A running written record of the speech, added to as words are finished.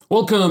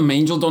Welcome,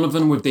 Angel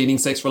Donovan with Dating,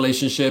 Sex,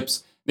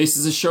 Relationships. This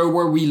is a show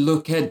where we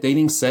look at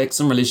dating,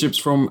 sex, and relationships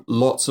from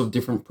lots of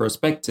different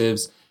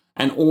perspectives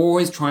and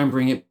always try and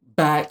bring it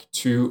back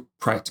to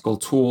practical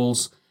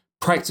tools,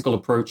 practical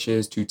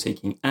approaches to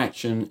taking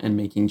action and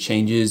making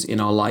changes in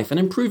our life and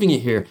improving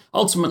it here,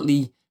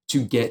 ultimately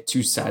to get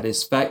to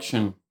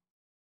satisfaction.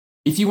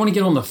 If you want to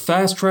get on the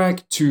fast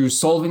track to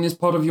solving this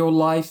part of your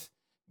life,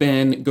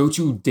 then go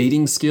to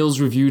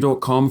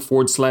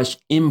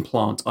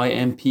datingskillsreview.com/implant,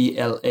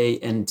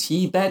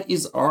 IMPLANT. That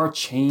is our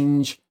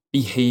change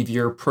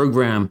behavior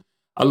program.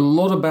 A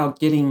lot about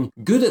getting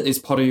good at this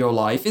part of your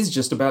life is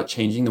just about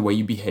changing the way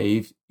you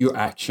behave, your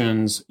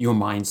actions, your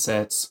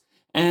mindsets.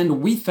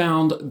 And we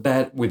found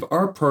that with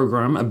our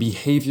program, a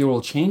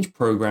behavioral change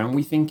program,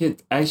 we think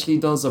it actually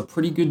does a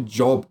pretty good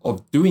job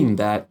of doing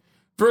that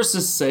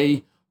versus,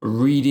 say,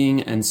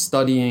 reading and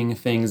studying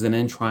things and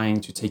then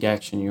trying to take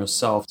action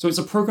yourself. So it's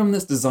a program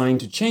that's designed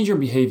to change your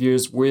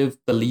behaviors with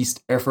the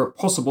least effort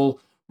possible,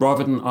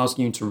 rather than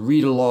asking you to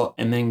read a lot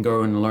and then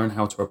go and learn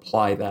how to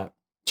apply that.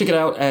 Check it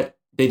out at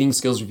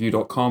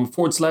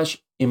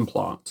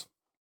datingskillsreview.com/implant.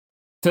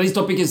 Today's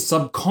topic is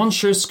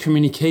subconscious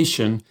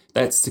communication.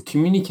 That's the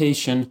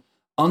communication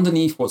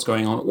underneath what's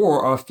going on,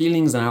 or our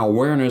feelings and our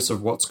awareness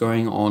of what's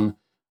going on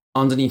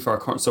underneath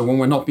our so when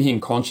we're not being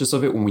conscious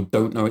of it, when we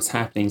don't know it's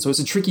happening. So it's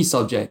a tricky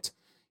subject.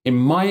 In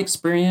my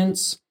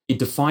experience, it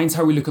defines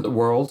how we look at the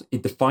world.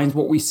 It defines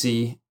what we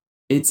see.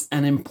 It's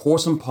an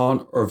important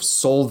part of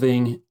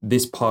solving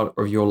this part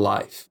of your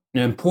life,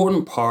 an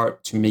important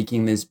part to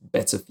making this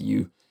better for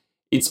you.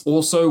 It's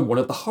also one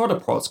of the harder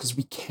parts because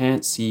we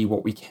can't see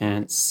what we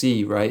can't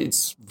see, right?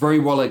 It's very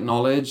well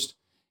acknowledged.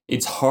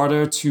 It's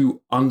harder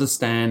to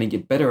understand and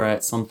get better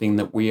at something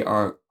that we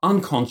are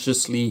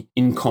unconsciously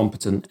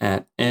incompetent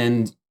at.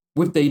 And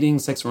with dating,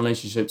 sex, and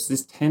relationships,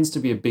 this tends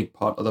to be a big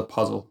part of the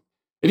puzzle.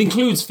 It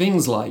includes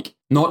things like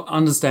not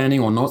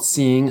understanding or not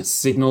seeing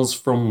signals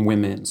from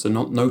women. So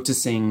not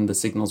noticing the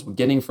signals we're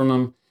getting from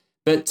them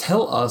that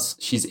tell us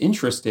she's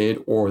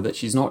interested or that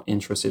she's not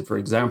interested, for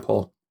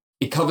example.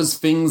 It covers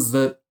things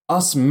that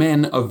us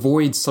men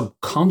avoid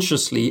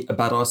subconsciously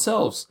about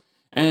ourselves.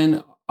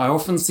 And I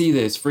often see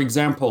this. For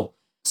example,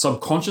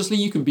 subconsciously,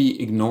 you could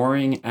be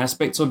ignoring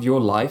aspects of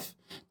your life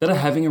that are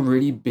having a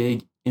really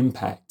big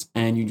impact,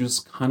 and you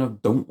just kind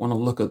of don't want to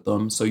look at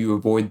them, so you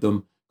avoid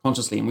them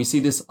consciously. And we see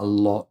this a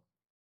lot.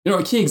 You know,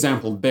 a key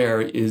example there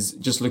is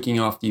just looking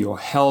after your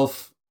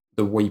health,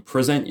 the way you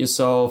present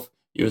yourself,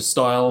 your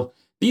style.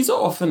 These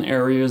are often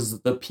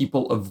areas that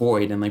people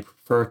avoid, and they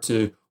prefer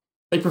to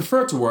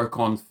work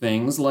on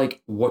things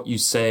like what you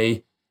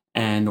say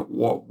and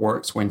what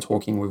works when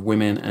talking with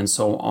women and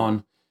so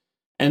on.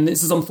 And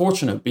this is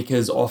unfortunate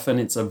because often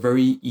it's a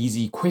very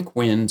easy, quick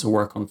win to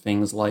work on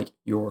things like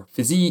your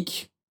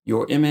physique,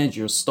 your image,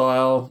 your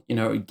style,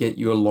 get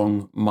you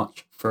along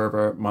much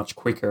further, much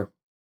quicker.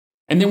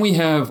 And then we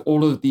have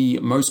all of the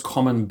most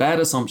common bad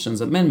assumptions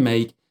that men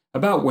make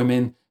about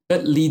women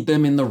that lead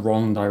them in the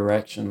wrong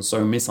direction.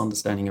 So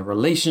misunderstanding a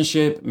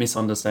relationship,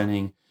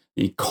 misunderstanding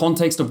the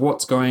context of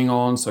what's going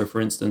on. So for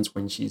instance,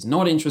 when she's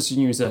not interested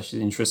in you, she's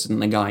interested in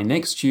the guy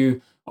next to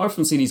you. I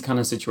often see these kind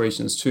of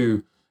situations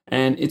too.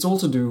 And it's all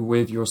to do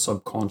with your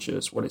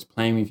subconscious, what it's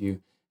playing with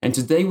you. And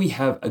today we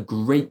have a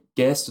great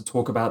guest to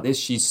talk about this.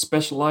 She's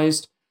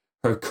specialized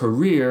her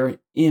career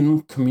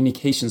in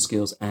communication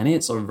skills, and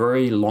it's a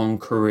very long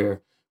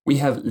career. We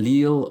have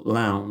Leal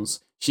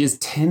Lowndes. She has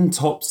 10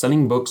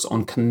 top-selling books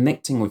on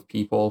connecting with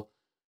people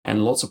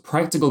and lots of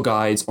practical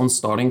guides on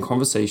starting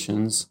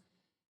conversations.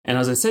 And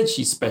as I said,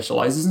 she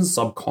specializes in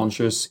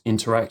subconscious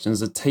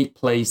interactions that take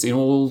place in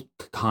all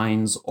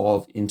kinds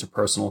of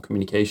interpersonal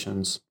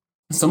communications.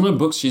 Some of the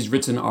books she's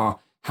written are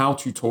How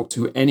to Talk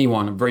to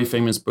Anyone, a very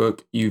famous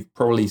book. You've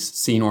probably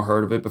seen or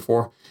heard of it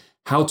before.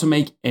 How to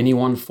Make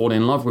Anyone Fall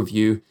in Love with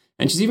You.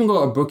 And she's even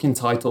got a book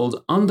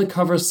entitled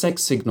Undercover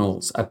Sex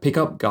Signals, a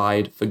pickup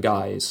guide for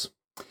guys.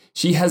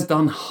 She has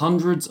done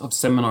hundreds of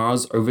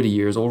seminars over the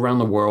years all around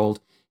the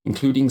world,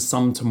 including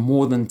some to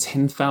more than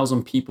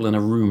 10,000 people in a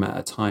room at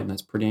a time.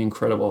 That's pretty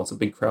incredible. It's a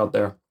big crowd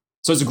there.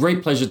 So it's a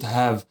great pleasure to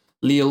have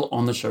Leal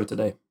on the show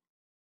today.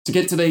 To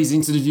get today's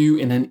interview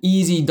in an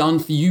easy,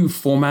 done-for-you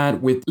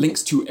format with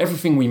links to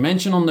everything we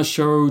mention on the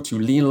show, to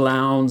Leal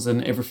Lowndes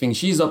and everything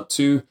she's up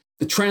to,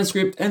 the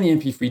transcript and the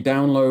MP3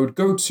 download,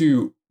 go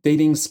to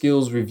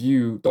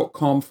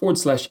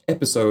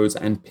datingskillsreview.com/episodes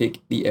and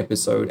pick the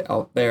episode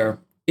out there.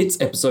 It's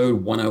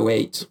episode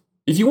 108.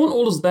 If you want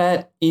all of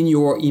that in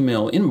your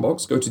email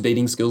inbox, go to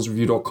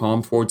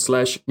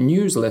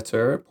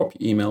datingskillsreview.com/newsletter, pop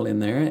your email in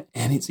there,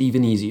 and it's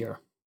even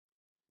easier.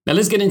 Now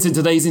let's get into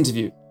today's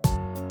interview.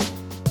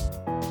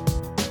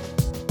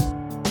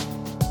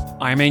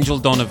 I'm Angel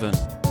Donovan,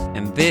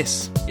 and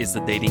this is the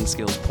Dating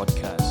Skills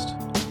Podcast.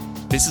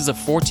 This is a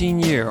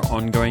 14-year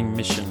ongoing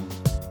mission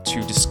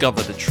to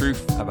discover the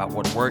truth about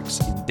what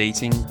works in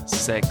dating,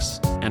 sex,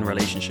 and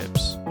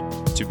relationships,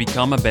 to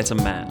become a better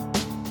man.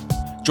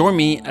 Join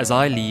me as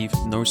I leave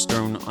no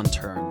stone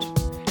unturned,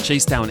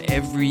 chase down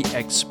every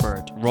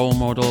expert, role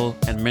model,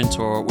 and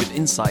mentor with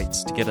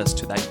insights to get us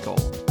to that goal.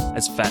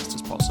 as fast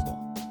as possible.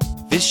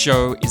 This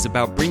show is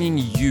about bringing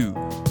you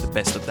the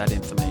best of that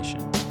information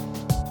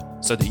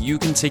so that you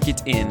can take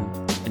it in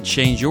and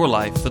change your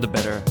life for the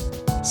better,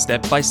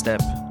 step by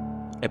step,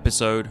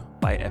 episode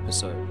by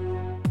episode.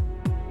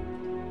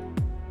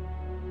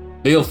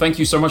 Lil, thank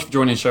you so much for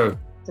joining the show.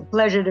 It's a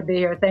pleasure to be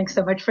here. Thanks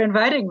so much for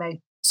inviting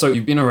me. So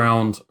you've been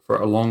around for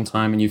a long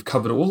time and you've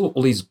covered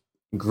all these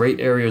great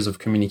areas of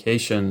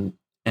communication.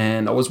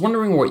 And I was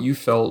wondering what you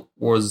felt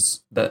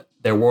was that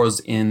there was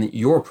in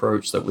your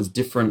approach that was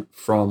different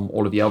from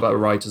all of the other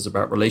writers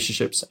about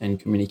relationships and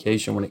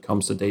communication when it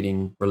comes to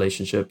dating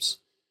relationships.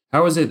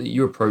 How is it that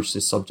you approach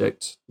this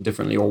subject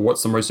differently, or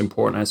what's the most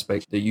important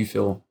aspect that you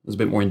feel is a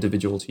bit more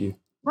individual to you?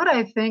 What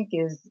I think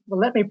is, well,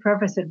 let me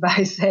preface it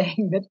by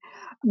saying that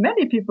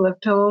many people have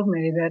told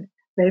me that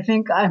they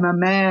think I'm a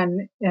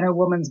man in a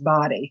woman's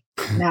body.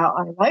 Now,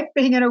 I like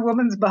being in a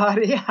woman's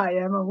body. I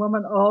am a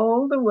woman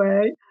all the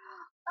way.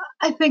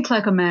 I think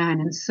like a man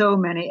in so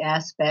many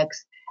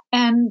aspects.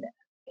 And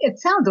it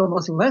sounds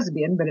almost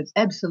lesbian, but it's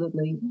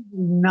absolutely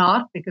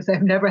not, because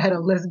I've never had a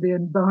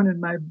lesbian bone in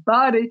my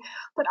body.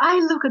 But I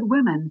look at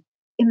women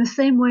in the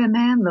same way a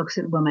man looks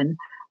at women.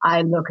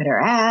 I look at her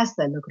ass,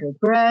 I look at her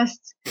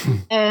breasts,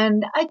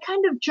 and I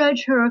kind of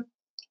judge her,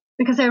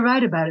 because I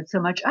write about it so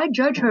much, I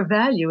judge her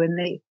value in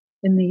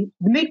the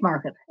meat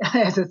market,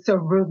 as it's so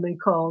rudely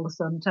called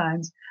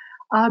sometimes,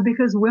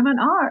 because women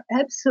are,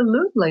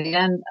 absolutely.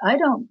 And I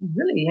don't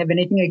really have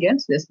anything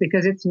against this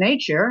because it's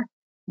nature.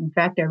 In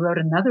fact, I wrote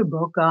another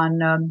book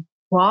on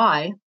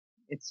why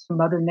it's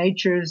Mother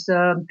Nature's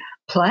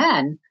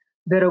plan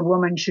that a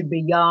woman should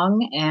be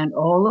young, and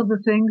all of the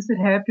things that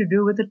have to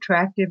do with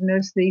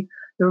attractiveness, the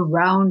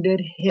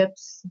rounded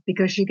hips,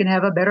 because she can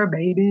have a better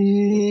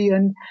baby,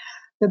 and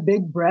the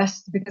big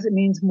breasts because it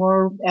means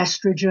more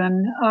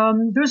estrogen.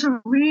 There's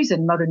a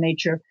reason Mother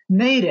Nature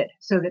made it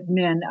so that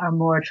men are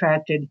more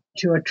attracted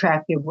to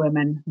attractive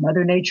women.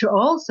 Mother Nature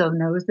also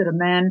knows that a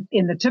man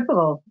in the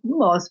typical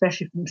law,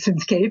 especially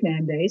since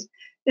caveman days,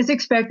 is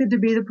expected to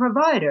be the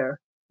provider.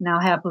 Now,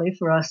 happily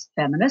for us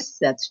feminists,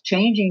 that's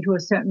changing to a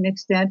certain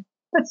extent,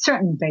 but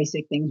certain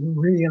basic things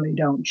really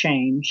don't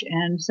change.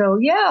 And so,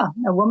 yeah,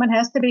 a woman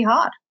has to be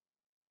hot.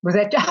 Was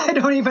that? I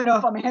don't even know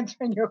if I'm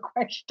answering your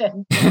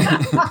question.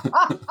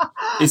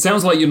 It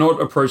sounds like you're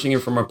not approaching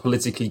it from a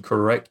politically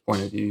correct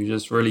point of view. You're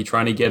just really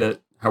trying to get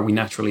at how we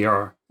naturally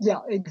are.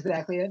 Yeah,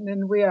 exactly.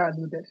 And we are a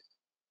little bit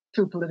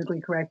too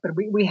politically correct, but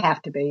we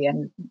have to be.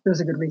 And there's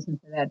a good reason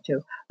for that,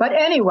 too. But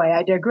anyway,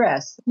 I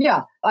digress.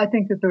 Yeah, I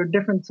think that there are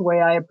different way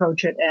I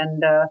approach it,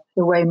 and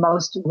the way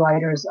most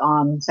writers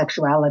on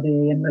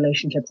sexuality and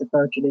relationships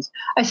approach it is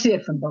I see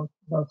it from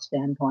both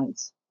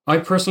standpoints. I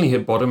personally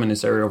hit bottom in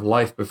this area of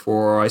life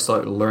before I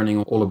started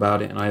learning all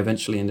about it, and I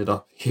eventually ended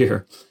up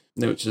here,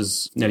 which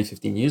is nearly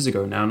 15 years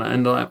ago now.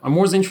 And I'm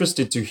always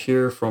interested to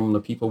hear from the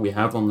people we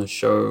have on the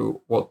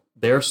show what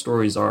their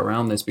stories are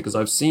around this, because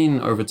I've seen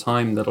over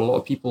time that a lot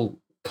of people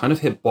kind of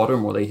hit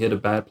bottom, or they hit a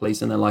bad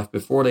place in their life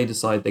before they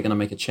decide they're going to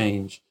make a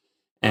change.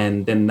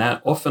 And then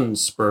that often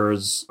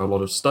spurs a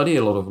lot of study,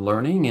 a lot of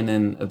learning, and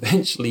then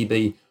eventually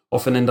they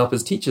often end up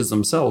as teachers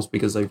themselves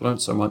because they've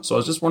learned so much. So I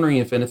was just wondering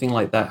if anything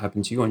like that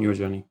happened to you on your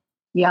journey.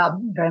 Yeah,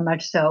 very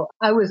much so.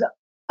 I was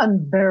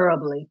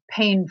unbearably,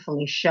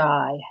 painfully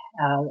shy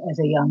as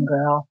a young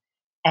girl,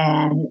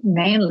 and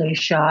mainly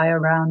shy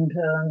around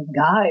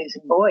guys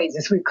and boys,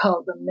 as we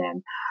called them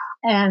then.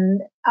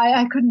 And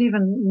I couldn't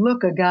even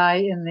look a guy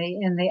in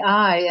the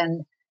eye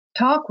and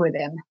talk with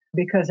him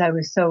because I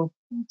was so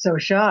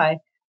shy.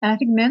 And I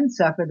think men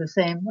suffer the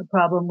same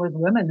problem with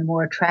women. The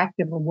more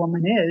attractive a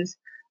woman is,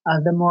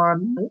 the more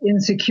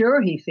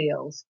insecure he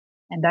feels.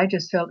 And I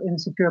just felt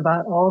insecure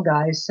about all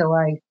guys, so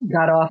I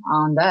got off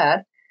on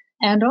that.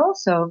 And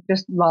also,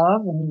 just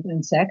love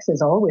and sex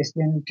has always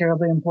been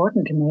terribly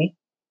important to me.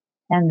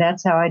 And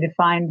that's how I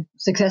defined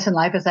success in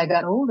life as I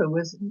got older,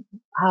 was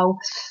how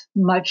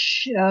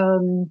much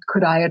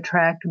could I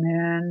attract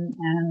men.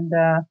 And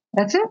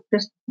that's it,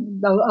 just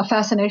a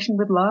fascination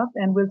with love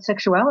and with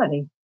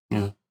sexuality.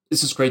 Yeah.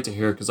 This is great to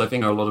hear, because I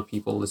think a lot of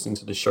people listening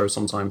to the show,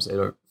 sometimes they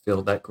don't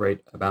feel that great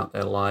about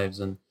their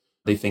lives, and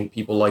they think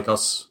people like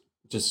us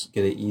just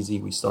get it easy.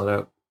 We start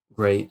out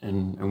great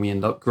and we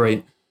end up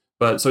great.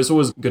 But so it's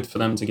always good for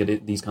them to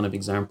get these kind of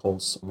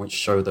examples which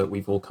show that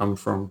we've all come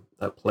from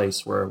that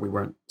place where we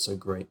weren't so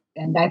great.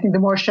 And I think the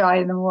more shy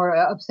and the more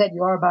upset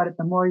you are about it,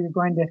 the more you're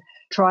going to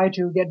try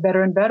to get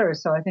better and better.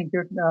 So I think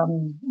you're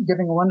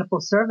giving a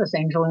wonderful service,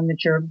 Angel, in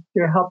that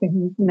you're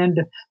helping men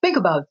to think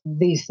about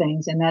these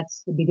things. And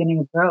that's the beginning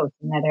of growth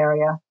in that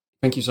area.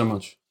 Thank you so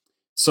much.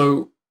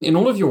 So in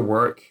all of your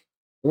work,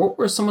 what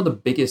were some of the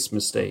biggest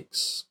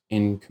mistakes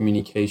in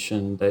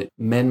communication that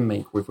men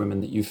make with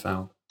women that you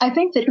found? I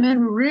think that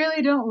men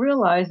really don't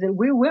realize that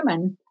we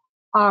women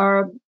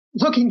are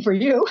looking for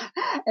you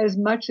as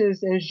much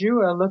as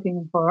you are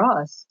looking for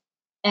us.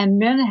 And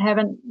men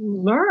haven't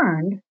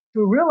learned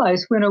to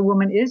realize when a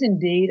woman is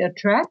indeed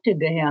attracted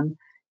to him.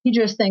 He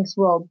just thinks,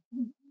 well,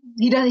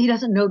 he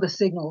doesn't know the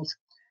signals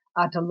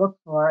to look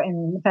for.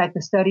 And in fact,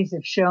 the studies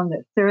have shown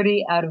that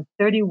 30 out of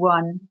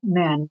 31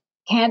 men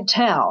can't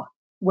tell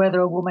whether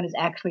a woman is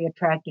actually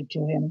attracted to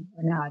him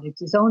or not.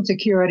 It's his own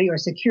security or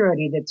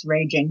security that's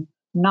raging,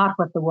 not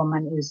what the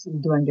woman is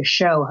doing to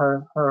show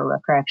her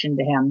attraction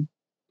to him.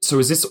 So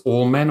is this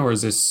all men or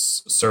is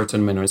this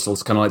certain men, or is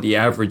it kind of like the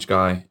average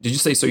guy? Did you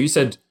say, so you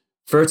said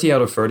 30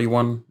 out of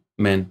 31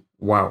 men.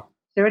 Wow.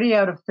 30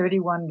 out of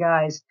 31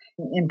 guys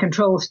in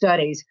controlled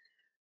studies.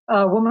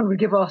 A woman would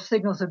give off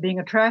signals of being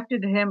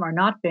attracted to him or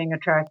not being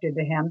attracted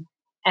to him.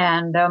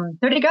 And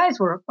 30 guys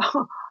were,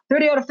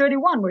 30 out of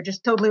 31 were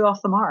just totally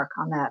off the mark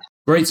on that.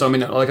 Great. So, I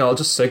mean, like, I'll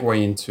just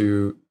segue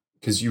into,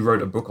 because you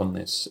wrote a book on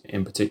this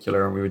in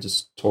particular, and we were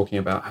just talking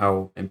about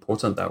how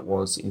important that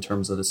was in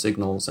terms of the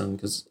signals. And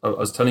because I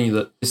was telling you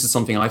that this is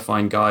something I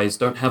find guys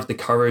don't have the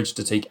courage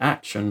to take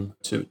action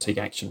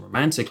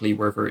romantically,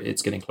 whether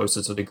it's getting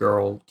closer to the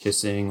girl,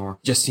 kissing, or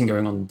just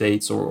going on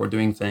dates or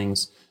doing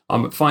things.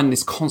 I find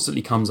this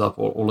constantly comes up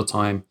all the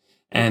time.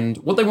 And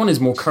what they want is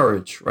more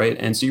courage, right?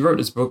 And so you wrote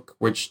this book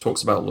which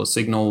talks about all the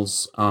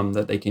signals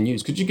that they can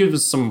use. Could you give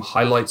us some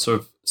highlights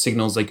of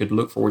signals they could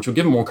look for, which will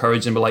give them more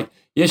courage and be like,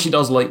 yes, she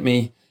does like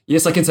me.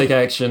 Yes, I can take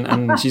action.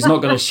 And she's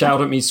not going to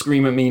shout at me,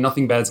 scream at me.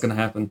 Nothing bad's going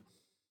to happen.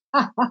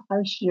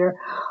 Sure.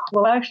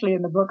 Well, actually,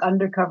 in the book,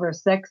 Undercover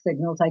Sex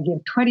Signals, I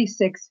give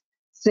 26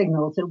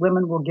 signals that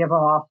women will give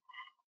off.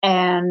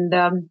 And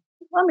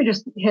let me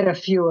just hit a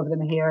few of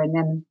them here. And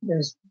then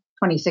there's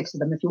 26 of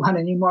them if you want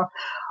any more.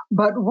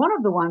 But one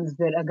of the ones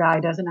that a guy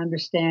doesn't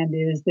understand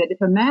is that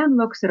if a man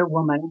looks at a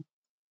woman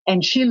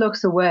and she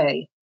looks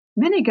away,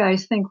 many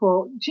guys think,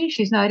 well, gee,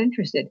 she's not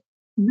interested.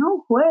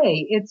 No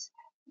way. It's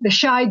the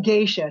shy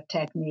geisha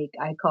technique,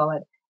 I call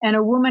it. And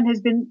a woman has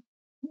been,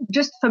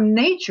 just from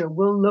nature,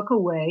 will look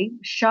away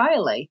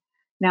shyly.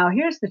 Now,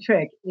 here's the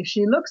trick. If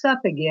she looks up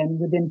again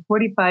within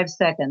 45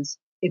 seconds,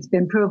 it's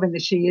been proven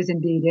that she is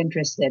indeed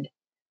interested.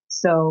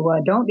 So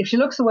if she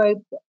looks away,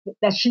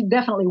 that she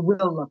definitely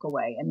will look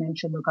away, and then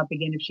she'll look up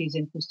again if she's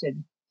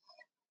interested.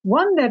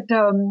 One that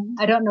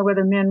I don't know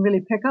whether men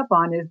really pick up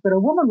on is, but a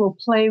woman will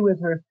play with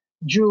her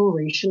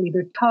jewelry. She'll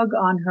either tug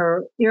on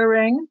her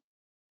earring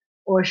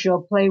or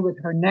she'll play with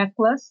her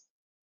necklace,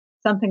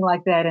 something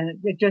like that. And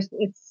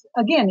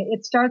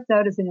it starts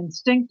out as an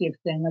instinctive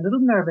thing, a little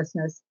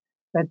nervousness,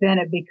 but then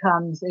it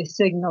becomes a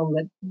signal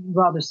that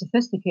rather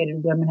sophisticated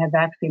women have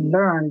actually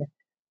learned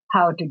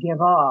how to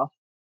give off.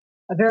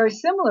 A very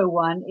similar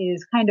one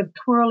is kind of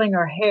twirling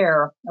her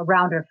hair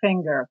around her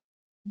finger.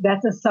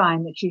 That's a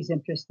sign that she's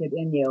interested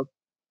in you.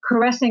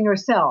 Caressing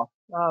herself.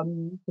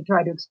 To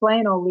try to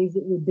explain all these,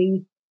 it would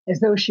be as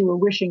though she were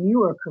wishing you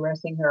were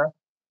caressing her.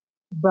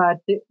 But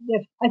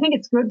I think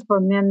it's good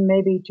for men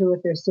maybe too,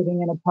 if they're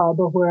sitting in a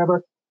pub or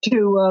wherever,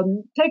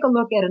 to take a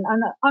look at an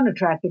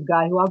unattractive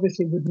guy who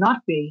obviously would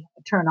not be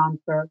a turn on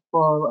for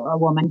a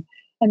woman,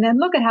 and then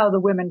look at how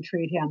the women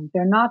treat him.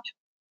 They're not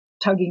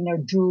tugging their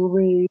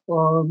jewelry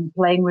or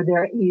playing with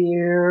their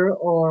ear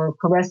or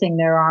caressing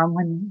their arm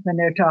when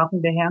they're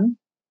talking to him.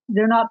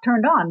 They're not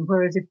turned on.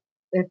 Whereas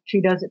if she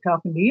does it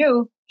talking to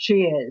you,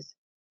 she is.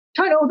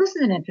 This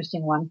is an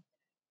interesting one.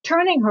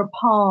 Turning her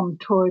palm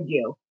toward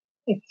you.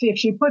 If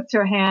she puts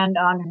her hand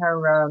on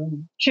her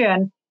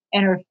chin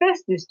and her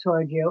fist is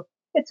toward you,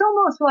 it's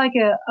almost like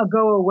a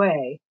go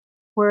away.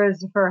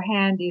 Whereas if her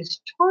hand is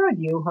toward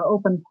you, her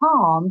open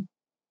palm,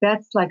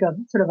 that's like a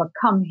sort of a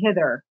come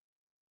hither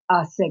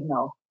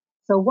signal.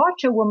 So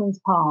watch a woman's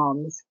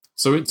palms.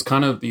 So it's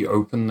kind of the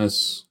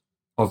openness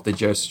of the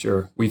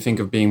gesture. We think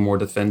of being more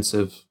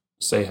defensive,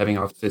 say having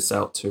our fists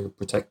out to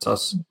protect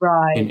us,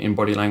 right, in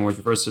body language,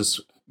 versus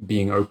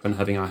being open,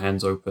 having our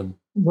hands open.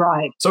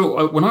 Right.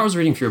 So when I was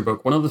reading through your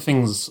book, one of the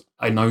things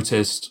I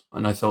noticed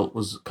and I felt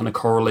was kind of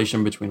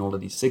correlation between all of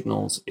these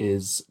signals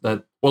is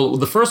that, well,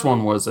 the first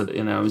one was that,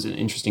 it was an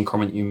interesting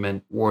comment you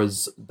meant,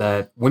 was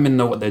that women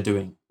know what they're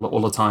doing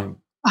all the time.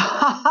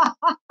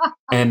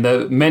 And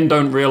men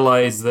don't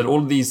realize that all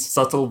of these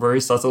very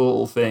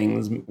subtle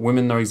things,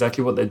 women know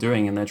exactly what they're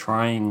doing and they're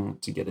trying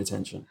to get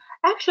attention.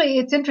 Actually,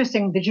 it's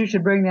interesting that you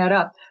should bring that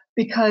up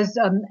because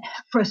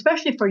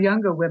especially for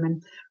younger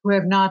women who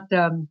have not who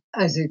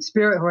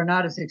are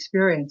not as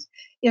experienced,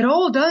 it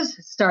all does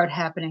start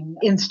happening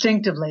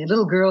instinctively. A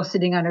little girl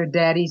sitting on her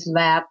daddy's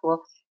lap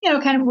will,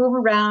 kind of move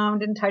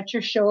around and touch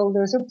her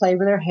shoulders or play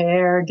with her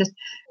hair. Just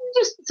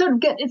sort of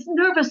it's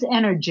nervous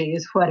energy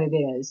is what it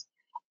is.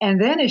 And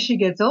then as she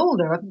gets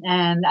older,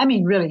 and I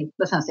mean, really,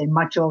 let's not say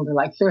much older,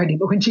 like 30,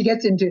 but when she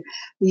gets into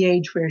the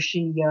age where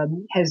she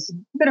has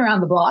been around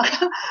the block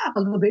a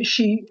little bit,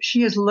 she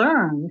has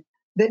learned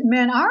that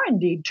men are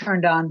indeed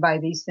turned on by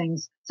these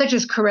things, such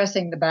as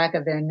caressing the back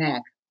of their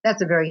neck.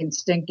 That's a very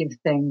instinctive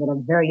thing that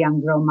a very young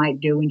girl might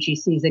do when she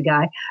sees a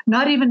guy,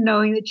 not even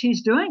knowing that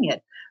she's doing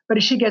it. But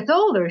as she gets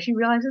older, she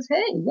realizes,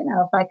 hey,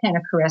 if I kind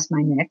of caress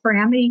my neck for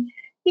him,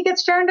 he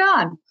gets turned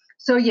on.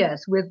 So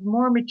yes, with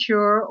more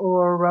mature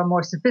or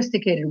more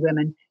sophisticated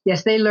women,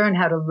 yes, they learn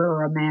how to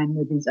lure a man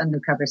with these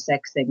undercover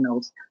sex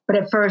signals. But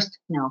at first,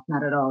 no,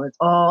 not at all. It's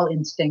all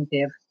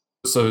instinctive.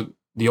 So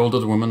the older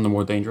the woman, the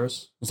more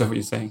dangerous? Is that what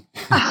you're saying?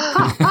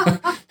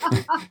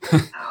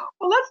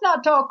 Well, let's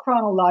not talk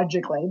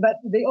chronologically, but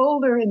the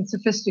older in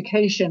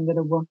sophistication that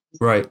a woman is,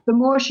 Right. the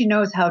more she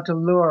knows how to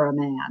lure a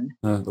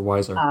man. The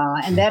wiser.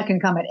 And that can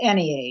come at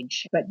any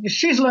age. But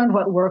she's learned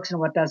what works and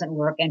what doesn't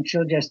work, and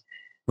she'll just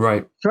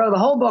Right. throw the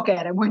whole book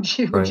at him when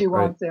she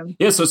wants him.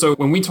 Yeah, so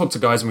when we talk to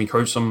guys and we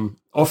coach them,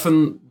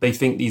 often they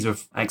think these are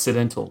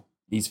accidental.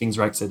 These things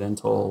are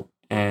accidental,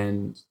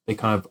 and they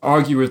kind of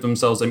argue with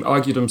themselves. They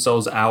argue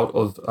themselves out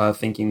of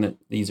thinking that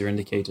these are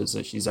indicators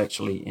that she's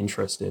actually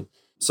interested.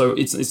 So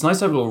it's nice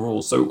to have little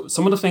rules. So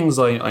some of the things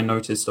I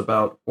noticed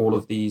about all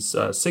of these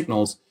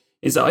signals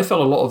is that I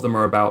felt a lot of them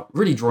are about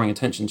really drawing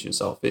attention to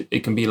yourself.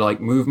 It can be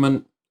like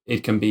movement.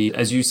 It can be,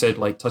 as you said,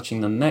 like touching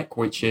the neck,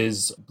 which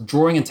is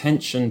drawing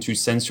attention to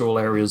sensual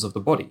areas of the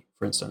body,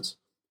 for instance.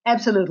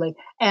 Absolutely.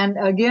 And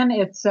again,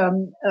 it's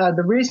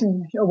the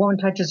reason a woman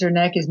touches her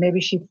neck is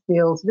maybe she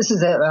feels, this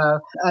is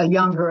a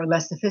younger or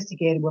less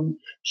sophisticated woman,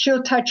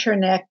 she'll touch her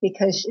neck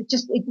because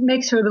it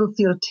makes her a little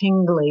feel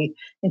tingly,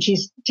 and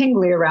she's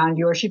tingly around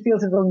you, or she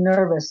feels a little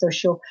nervous, so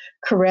she'll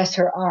caress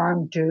her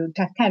arm to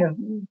kind of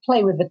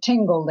play with the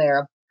tingle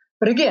there.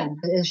 But again,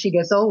 as she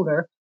gets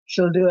older,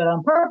 she'll do it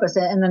on purpose.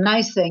 And the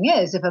nice thing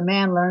is, if a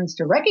man learns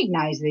to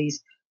recognize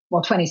these,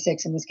 well,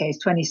 26 in this case,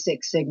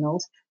 26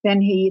 signals, then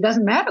he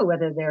doesn't matter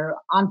whether they're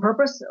on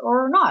purpose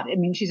or not. I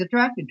mean, she's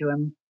attracted to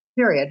him,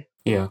 period.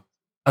 Yeah.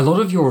 A lot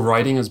of your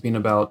writing has been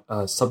about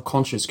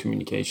subconscious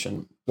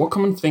communication. What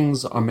common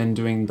things are men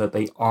doing that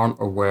they aren't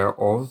aware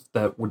of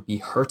that would be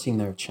hurting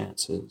their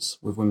chances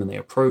with women they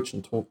approach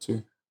and talk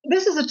to?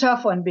 This is a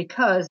tough one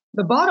because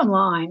the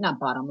not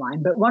bottom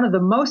line, but one of the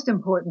most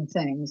important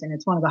things, and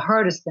it's one of the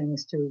hardest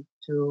things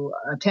to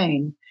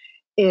attain,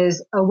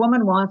 is a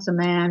woman wants a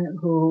man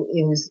who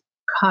is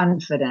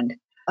confident.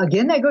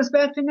 Again, that goes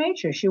back to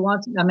nature. She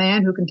wants a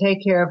man who can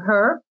take care of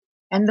her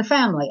and the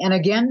family. And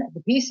again,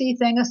 the PC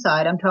thing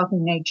aside, I'm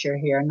talking nature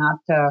here, not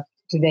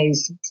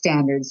today's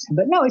standards.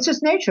 But no, it's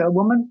just nature. A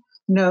woman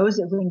knows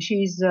that when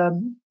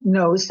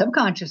knows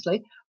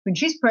subconsciously, when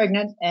she's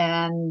pregnant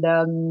and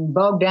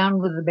bogged down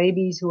with the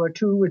babies who are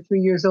 2 or 3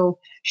 years old,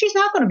 she's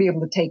not going to be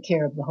able to take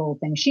care of the whole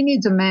thing. She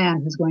needs a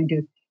man who's going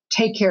to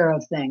take care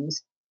of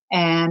things.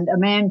 And a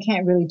man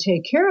can't really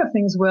take care of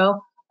things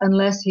well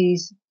unless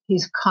he's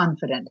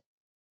confident.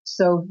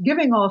 So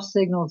giving off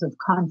signals of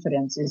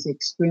confidence is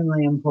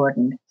extremely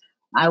important.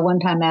 I one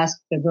time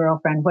asked a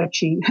girlfriend what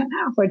she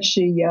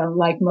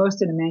liked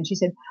most in a man. She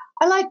said,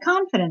 "I like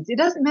confidence. It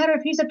doesn't matter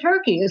if he's a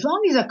turkey, as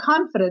long as he's a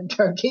confident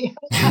turkey."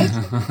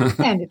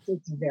 And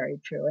it's very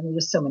true. And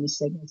there's so many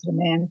signals that a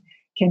man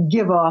can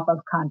give off of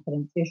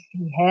confidence if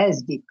he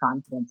has deep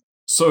confidence.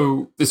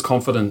 So this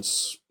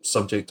confidence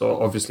subject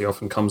obviously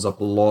often comes up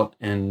a lot,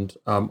 and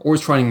always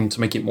trying to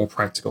make it more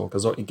practical,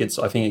 because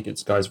I think it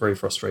gets guys very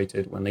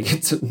frustrated when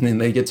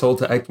they get told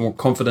to act more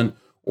confident,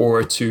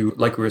 or to,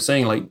 like we were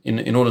saying, like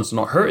in order to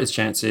not hurt his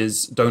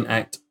chances, don't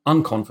act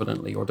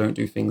unconfidently, or don't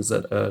do things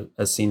that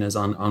are seen as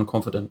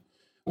unconfident.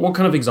 What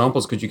kind of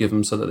examples could you give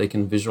them so that they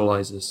can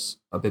visualize this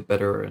a bit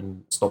better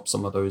and stop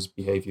some of those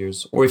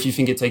behaviors? Or if you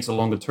think it takes a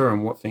longer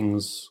term, what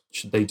things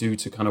should they do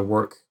to kind of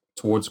work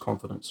towards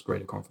confidence,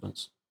 greater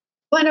confidence?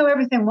 Well, I know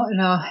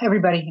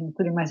everybody,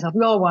 including myself,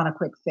 we all want a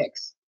quick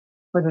fix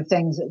for the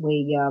things that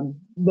we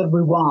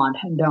want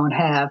and don't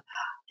have.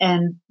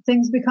 And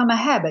things become a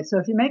habit. So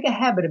if you make a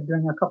habit of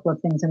doing a couple of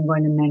things I'm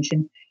going to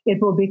mention,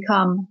 it will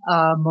become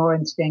more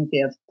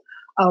instinctive.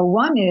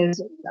 One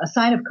is a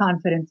sign of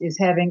confidence is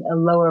having a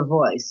lower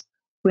voice.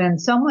 When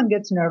someone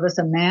gets nervous,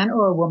 a man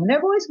or a woman,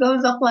 their voice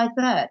goes up like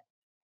that.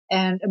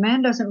 And a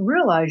man doesn't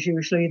realize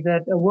usually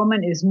that a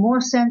woman is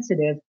more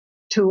sensitive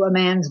to a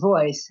man's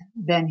voice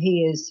than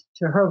he is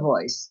to her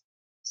voice.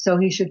 So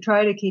he should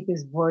try to keep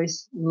his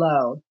voice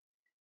low.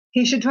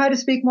 He should try to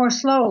speak more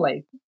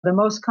slowly. The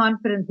most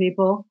confident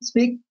people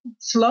speak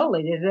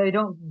slowly. They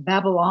don't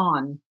babble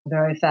on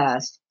very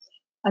fast.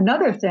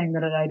 Another thing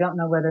that I don't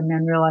know whether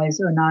men realize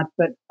or not,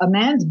 but a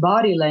man's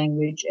body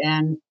language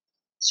and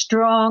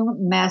strong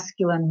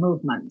masculine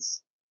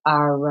movements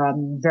are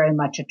very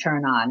much a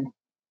turn on.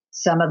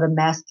 Some of the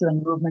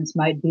masculine movements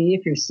might be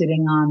if you're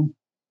sitting on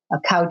a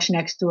couch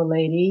next to a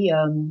lady,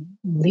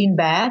 lean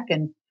back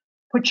and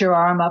put your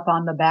arm up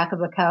on the back of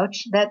the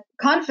couch. That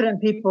confident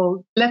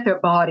people let their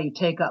body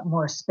take up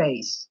more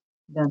space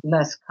than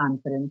less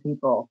confident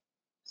people.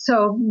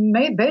 So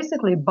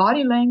basically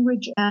body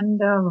language and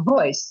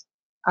voice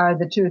are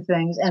the two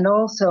things, and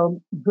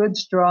also good,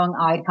 strong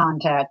eye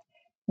contact.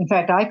 In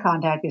fact, eye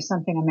contact is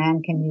something a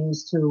man can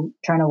use to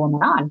turn a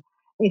woman on.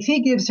 If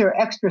he gives her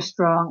extra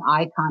strong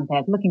eye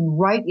contact, looking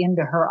right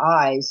into her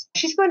eyes,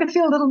 she's going to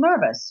feel a little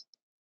nervous.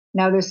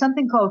 Now, there's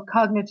something called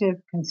cognitive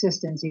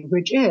consistency,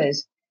 which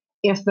is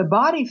if the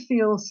body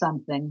feels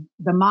something,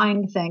 the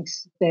mind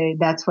thinks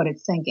that's what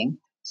it's thinking.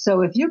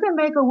 So if you can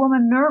make a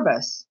woman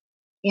nervous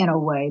in a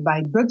way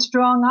by good,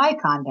 strong eye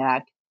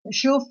contact,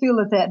 she'll feel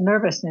that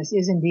nervousness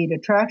is indeed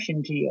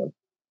attraction to you.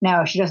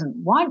 Now, if she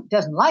doesn't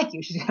like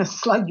you, she's going to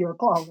slug you or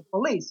call the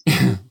police.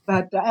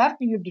 But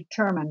after you've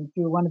determined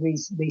through one of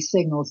these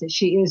signals that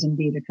she is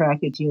indeed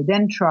attracted to you,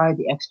 then try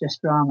the extra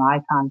strong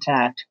eye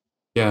contact.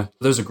 Yeah,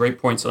 those are great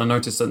points. And I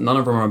noticed that none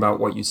of them are about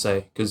what you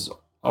say, because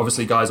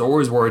obviously guys are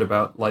always worried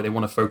about, like, they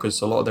want to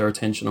focus a lot of their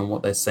attention on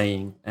what they're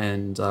saying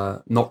and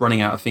not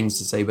running out of things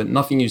to say. But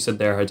nothing you said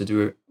there had to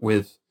do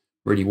with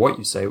really what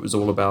you say. It was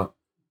all about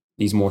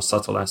these more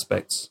subtle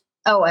aspects.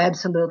 Oh,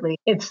 absolutely.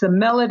 It's the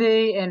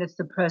melody and it's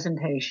the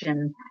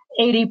presentation.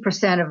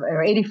 80% of,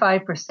 or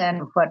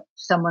 85% of what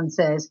someone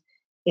says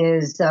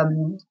is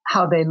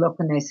how they look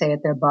when they say it,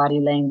 their body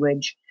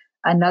language.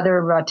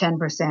 Another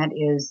 10%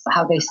 is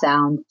how they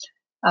sound.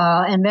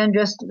 And then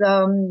just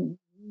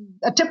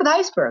a tip of the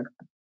iceberg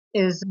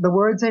is the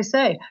words they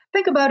say.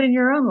 Think about in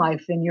your own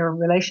life, in your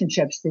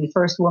relationships, the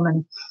first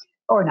woman,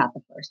 or not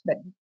the first, but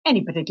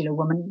any particular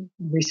woman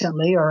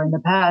recently or in the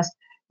past.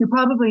 You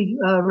probably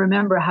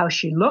remember how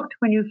she looked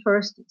when you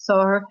first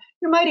saw her.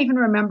 You might even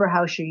remember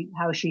how she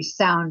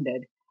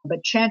sounded,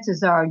 but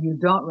chances are you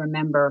don't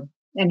remember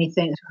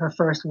anything, her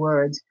first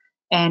words.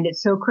 And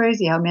it's so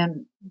crazy how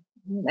men,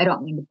 I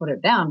don't mean to put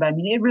it down, but I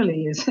mean, it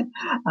really is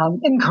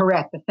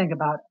incorrect to think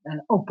about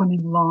an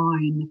opening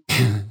line.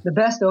 The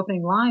best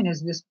opening line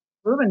is just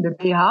proven to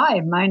be, "Hi,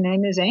 my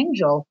name is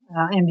Angel,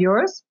 and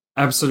yours?"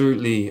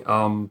 Absolutely.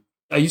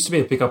 I used to be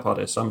a pickup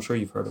artist, so I'm sure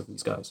you've heard of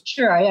these guys.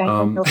 Sure, I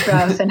know Neil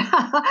Strauss, and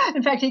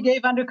in fact, he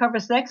gave Undercover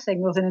Sex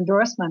Signals an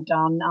endorsement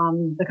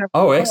on the cover.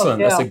 Oh,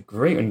 excellent! Yeah. That's a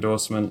great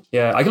endorsement.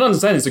 Yeah, I can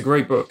understand. It's a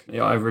great book.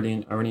 Yeah, I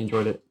really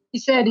enjoyed it. He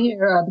said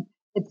here,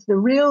 it's the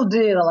real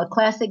deal, a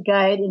classic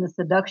guide in the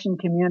seduction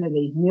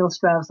community. Neil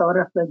Strauss,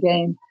 author of the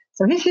game.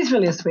 So he's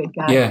really a sweet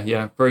guy.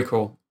 Yeah, very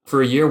cool.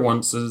 For a year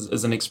once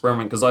as an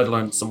experiment, because I'd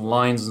learned some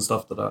lines and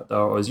stuff that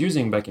I was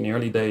using back in the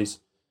early days.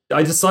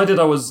 I decided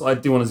I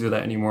didn't want to do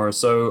that anymore.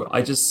 So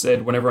I just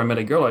said, whenever I met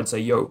a girl, I'd say,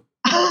 yo.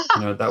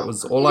 That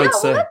was all I'd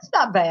say. Well, that's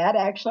not bad,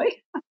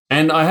 actually.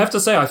 And I have to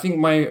say, I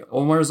think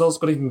all my results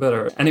got even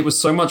better. And it was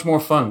so much more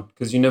fun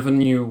because you never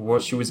knew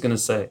what she was going to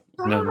say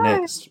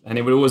next. And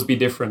it would always be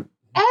different.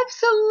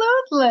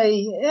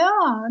 Absolutely.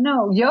 Yeah,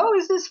 no, yo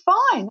is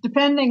fine.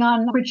 Depending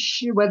on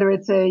whether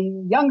it's a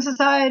young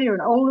society or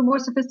an older, more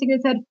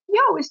sophisticated society,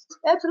 yo is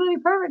absolutely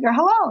perfect. Or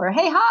hello, or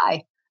hey,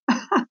 hi.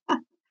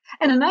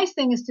 And a nice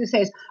thing is to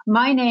say,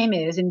 my name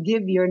is, and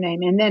give your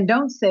name. And then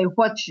don't say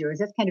what's yours.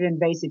 That's kind of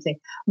invasive. Say,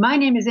 my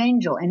name is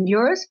Angel, and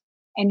yours?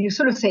 And you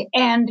sort of say,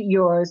 and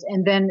yours.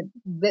 And then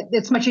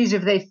it's much easier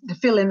if they to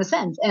fill in the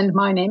sentence. And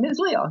my name is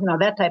Leo,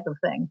 that type of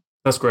thing.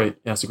 That's great.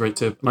 Yeah, that's a great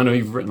tip. I know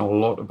you've written a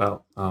lot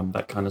about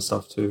that kind of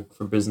stuff too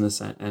for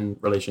business and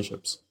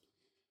relationships.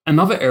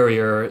 Another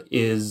area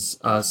is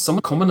some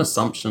common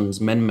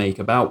assumptions men make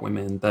about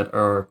women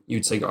that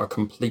you'd say, are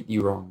completely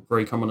wrong.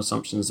 Very common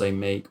assumptions they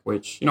make,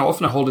 which,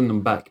 often are holding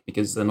them back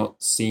because they're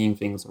not seeing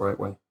things the right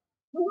way.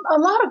 A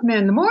lot of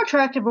men, the more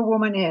attractive a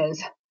woman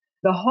is,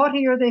 the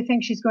haughtier they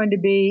think she's going to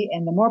be,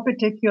 and the more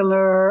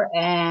particular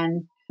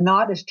and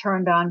not as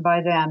turned on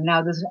by them.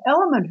 Now, there's an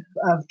element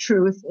of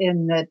truth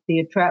in that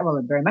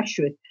very much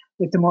truth,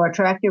 that the more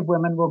attractive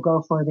women will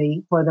go for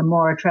the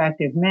more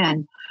attractive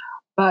men.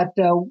 But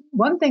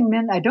one thing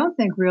men, I don't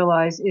think,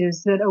 realize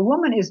is that a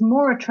woman is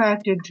more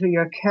attracted to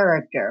your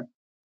character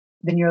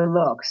than your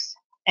looks.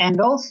 And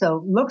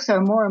also, looks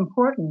are more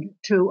important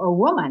to a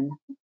woman.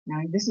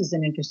 Now, this is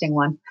an interesting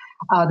one,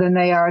 than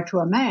they are to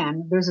a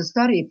man. There's a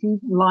study, if you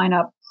line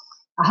up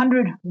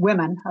 100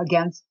 women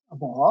against a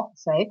wall,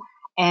 say,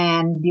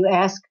 and you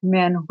ask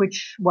men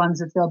which ones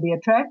that they'll be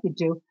attracted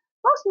to,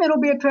 most men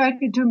will be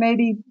attracted to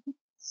maybe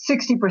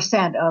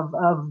 60%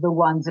 of the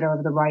ones that are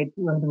of the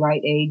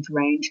right age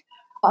range.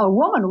 A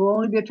woman will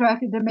only be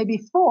attracted to maybe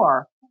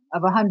 4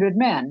 of 100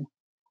 men.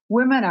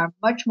 Women are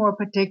much more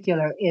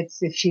particular.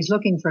 It's if she's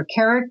looking for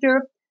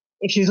character,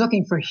 if she's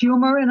looking for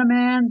humor in a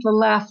man, the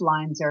laugh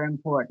lines are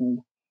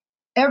important.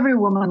 Every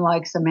woman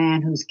likes a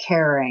man who's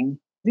caring.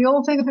 The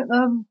old thing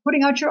of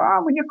putting out your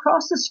arm when you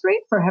cross the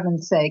street, for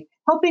heaven's sake,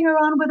 helping her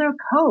on with her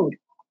coat.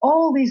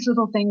 All these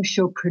little things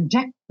show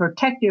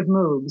protective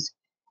moves.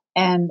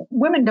 And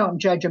women don't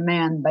judge a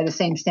man by the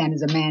same standard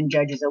as a man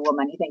judges a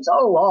woman. He thinks,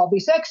 oh, well, I'll be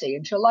sexy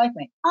and she'll like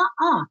me.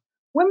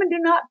 Women do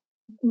not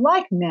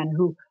like men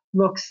who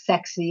look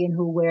sexy and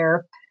who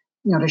wear,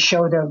 to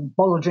show their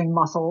bulging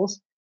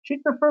muscles.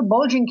 She'd prefer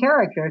bulging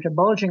character to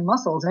bulging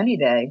muscles any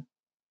day.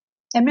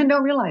 And men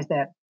don't realize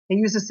that. They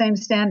use the same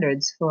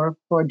standards for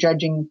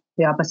judging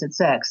the opposite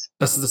sex.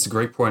 That's a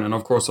great point. And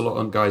of course, a lot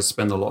of guys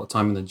spend a lot of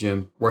time in the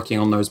gym working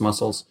on those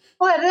muscles.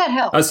 Well, that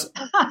helps.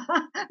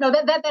 No,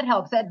 that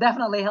helps. That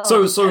definitely helps.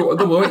 So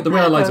the way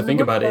I like to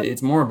think about it,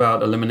 it's more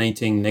about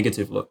eliminating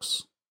negative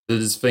looks.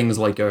 There's things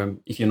like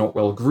if you're not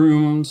well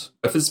groomed,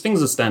 if there's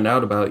things that stand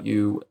out about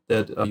you,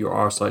 that you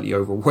are slightly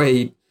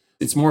overweight,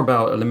 it's more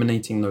about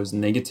eliminating those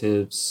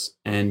negatives.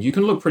 And you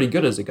can look pretty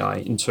good as a guy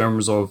in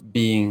terms of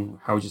being,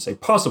 how would you say,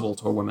 possible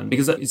to a woman.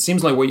 Because it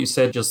seems like what you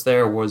said just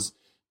there was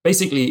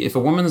basically if a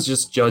woman's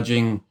just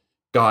judging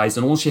guys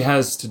and all she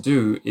has to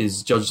do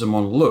is judge them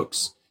on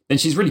looks, then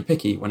she's really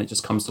picky when it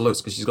just comes to looks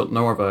because she's got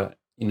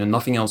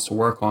nothing else to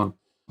work on.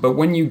 But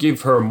when you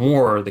give her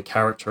more the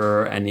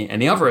character and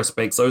the other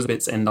aspects, those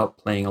bits end up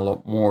playing a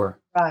lot more.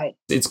 Right.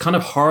 It's kind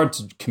of hard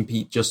to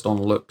compete just on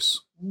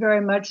looks.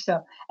 Very much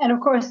so. And of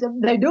course,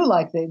 they do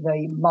like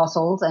the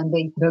muscles and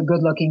the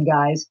good looking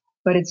guys,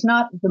 but it's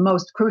not the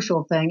most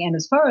crucial thing. And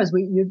as far as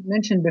you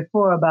mentioned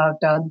before about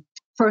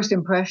first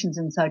impressions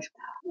and such,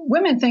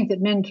 women think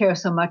that men care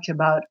so much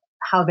about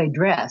how they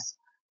dress.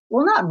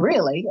 Well, not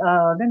really.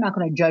 They're not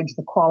going to judge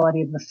the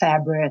quality of the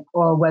fabric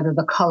or whether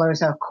the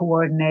colors are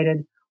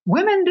coordinated.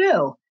 Women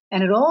do.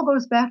 And it all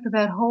goes back to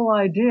that whole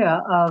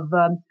idea of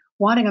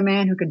wanting a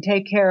man who can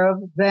take care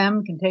of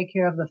them, can take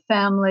care of the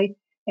family,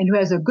 and who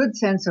has a good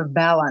sense of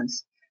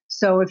balance.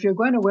 So if you're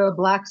going to wear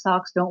black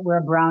socks, don't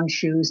wear brown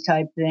shoes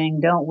type thing.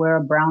 Don't wear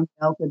a brown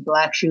belt with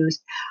black shoes.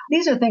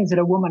 These are things that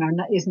a woman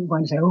isn't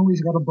going to say, oh,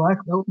 he's got a black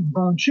belt and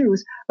brown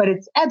shoes. But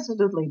it's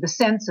absolutely the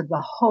sense of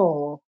the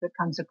whole that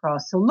comes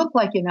across. So look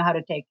like you know how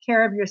to take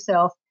care of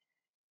yourself.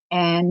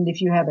 And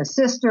if you have a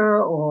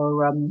sister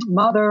or a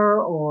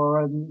mother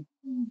or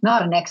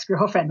not an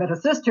ex-girlfriend, but a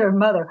sister or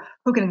mother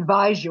who can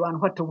advise you on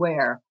what to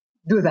wear,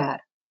 do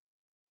that.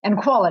 And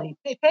quality.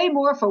 They pay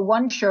more for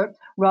one shirt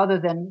rather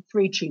than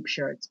three cheap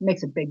shirts.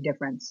 Makes a big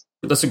difference.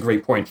 That's a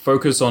great point.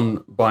 Focus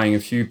on buying a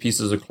few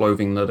pieces of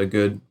clothing that are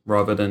good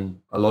rather than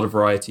a lot of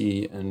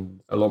variety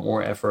and a lot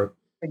more effort.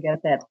 Forget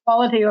that.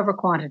 Quality over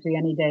quantity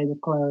any day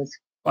with clothes.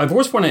 I've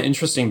always found it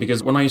interesting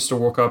because when I used to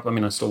walk up,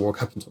 I still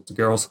walk up and talk to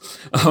girls.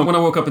 When I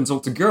walk up and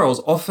talk to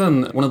girls,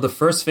 often one of the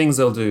first things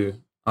they'll do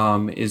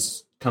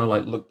is kind of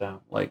like look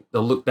down. Like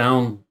they'll look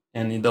down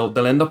and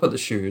they'll end up at the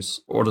shoes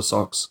or the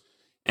socks.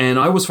 And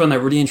I always found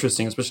that really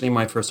interesting, especially in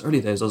my first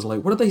early days. I was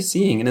like, what are they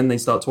seeing? And then they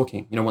start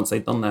talking, once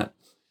they've done that.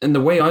 And the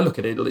way I look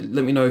at it,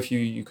 let me know if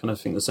you kind of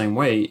think the same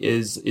way,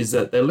 is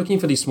that they're looking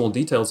for these small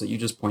details that you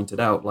just pointed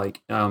out.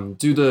 Like,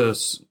 do the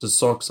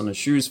socks and the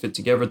shoes fit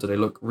together? Do they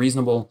look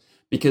reasonable?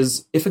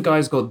 Because if a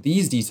guy's got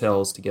these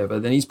details together,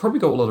 then he's probably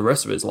got all of the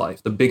rest of his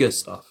life, the bigger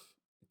stuff,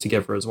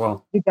 together as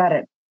well. You got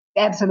it.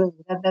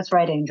 Absolutely. That's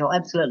right, Angel.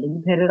 Absolutely.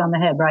 You hit it on the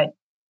head, right?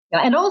 Yeah,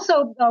 and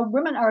also,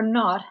 women are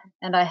not,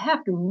 and I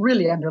have to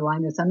really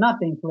underline this, I'm not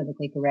being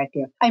politically correct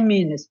here. I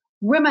mean this.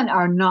 Women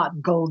are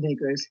not gold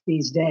diggers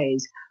these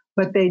days,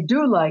 but they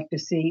do like to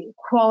see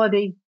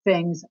quality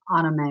things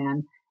on a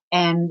man.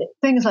 And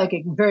things like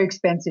very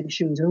expensive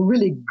shoes or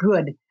really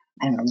good,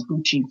 I don't know,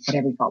 Gucci,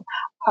 whatever you call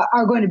them,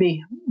 are going to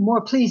be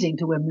more pleasing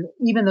to women,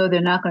 even though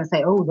they're not going to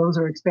say, oh, those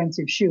are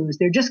expensive shoes.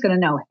 They're just going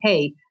to know,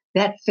 hey,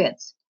 that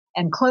fits.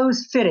 And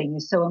clothes fitting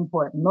is so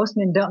important. Most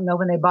men don't know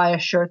when they buy a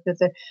shirt that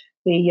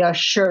the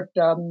shirt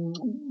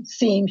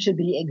seam should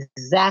be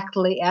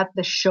exactly at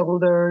the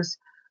shoulders.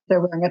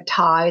 They're wearing a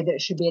tie that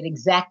should be at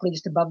exactly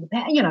just above the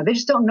pants. They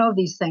just don't know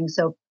these things.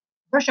 So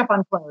brush up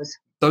on clothes.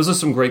 Those are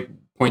some great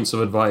points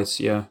of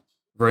advice. Yeah,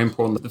 very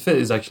important. The fit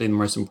is actually the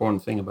most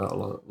important thing about a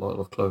lot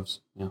of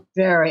clothes. Yeah,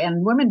 very.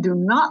 And women do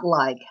not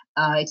like,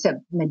 except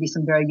maybe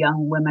some very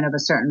young women of a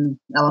certain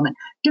element,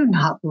 do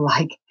not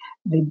like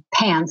the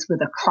pants with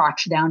a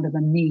crotch down to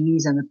the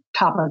knees and the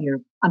top of your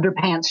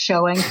underpants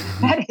showing.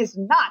 That is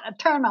not a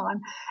turn on.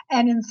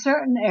 And in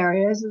certain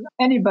areas,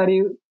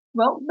 anybody,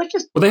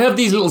 they have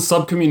these little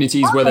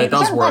sub-communities where that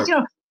does work.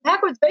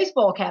 Backwards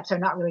baseball caps are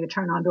not really a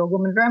turn on to a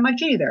woman very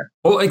much either.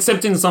 Well,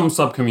 except in some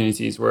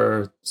sub-communities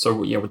we're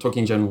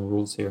talking general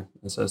rules here.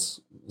 That's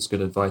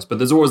good advice. But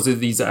there's always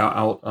these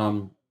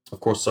of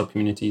course,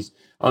 sub-communities.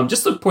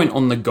 Just a point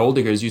on the gold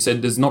diggers. You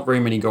said there's not very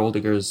many gold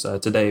diggers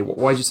today.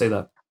 Why did you say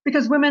that?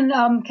 Because women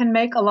can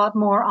make a lot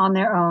more on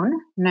their own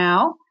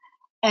now.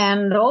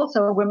 And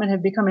also women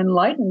have become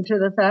enlightened to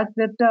the fact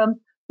that,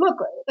 look,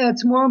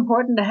 it's more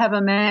important to have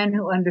a man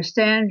who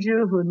understands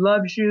you, who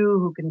loves you,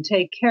 who can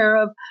take care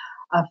of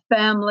a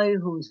family,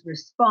 who's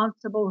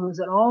responsible, who's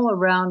an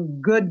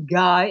all-around good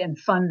guy and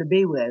fun to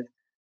be with,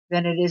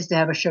 than it is to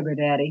have a sugar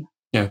daddy.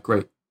 Yeah,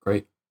 great.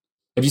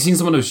 Have you seen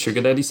some of those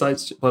sugar daddy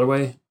sites, by the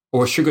way?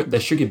 Or they're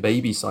sugar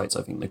baby sites,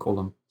 I think they call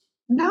them.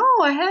 No,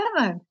 I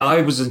haven't.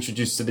 I was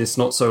introduced to this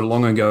not so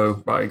long ago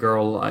by a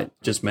girl I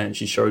just met, and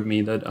she showed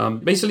me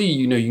that basically,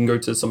 you can go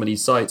to some of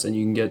these sites and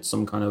you can get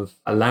some kind of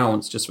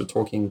allowance just for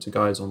talking to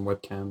guys on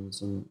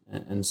webcams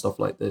and stuff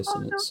like this. Oh,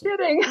 no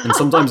kidding. And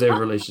sometimes they have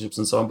relationships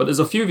and so on. But there's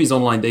a few of these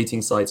online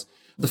dating sites.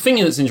 The thing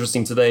that's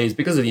interesting today is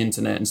because of the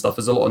internet and stuff,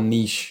 there's a lot of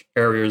niche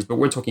areas, but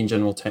we're talking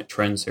general tech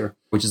trends here,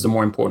 which is the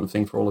more important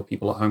thing for all the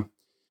people at home.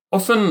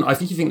 Often, I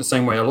think you think the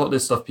same way. A lot of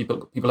this stuff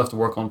people have to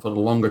work on for the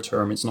longer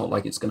term. It's not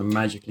like it's going to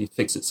magically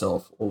fix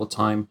itself all the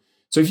time.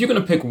 So if you're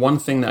going to pick one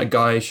thing that a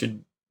guy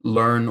should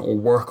learn or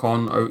work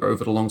on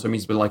over the long term,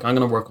 he's be like, I'm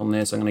going to work on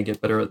this, I'm going to get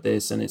better at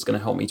this, and it's going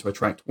to help me to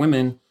attract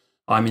women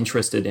I'm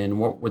interested in.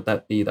 What would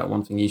that be, that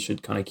one thing you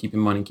should kind of keep in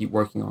mind and keep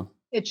working on?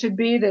 It should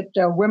be that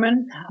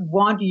women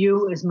want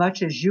you as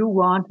much as you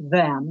want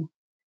them,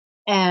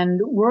 and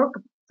work,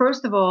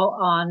 first of all,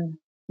 on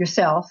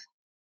yourself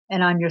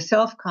and on your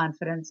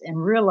self-confidence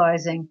and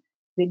realizing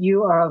that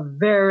you are a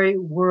very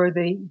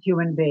worthy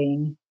human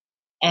being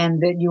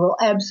and that you will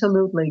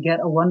absolutely get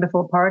a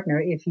wonderful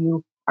partner if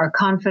you are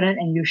confident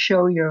and you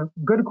show your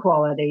good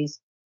qualities.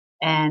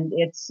 And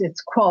it's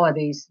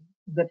qualities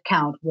that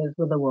count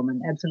with a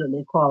woman,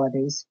 absolutely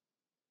qualities.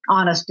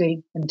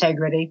 Honesty,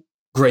 integrity.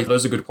 Great,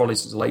 those are good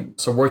qualities.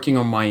 So working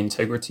on my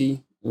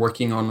integrity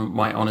working on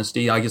my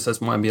honesty. I guess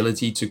that's my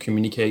ability to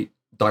communicate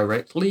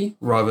directly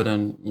rather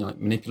than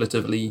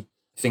manipulatively.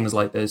 Things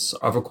like this,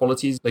 other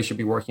qualities they should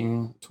be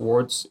working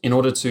towards in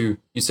order to,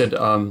 you said,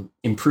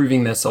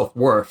 improving their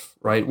self-worth,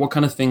 right? What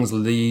kind of things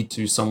lead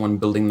to someone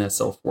building their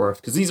self-worth?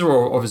 Because these are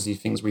all obviously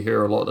things we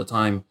hear a lot of the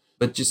time,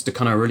 but just to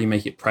kind of really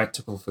make it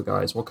practical for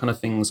guys, what kind of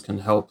things can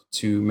help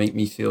to make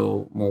me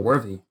feel more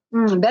worthy?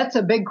 That's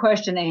a big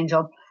question,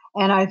 Angel.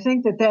 And I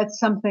think that that's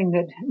something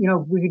that,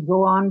 we could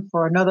go on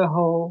for another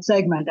whole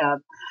segment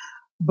of.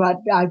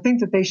 But I think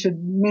that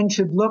men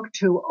should look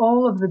to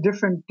all of the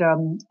different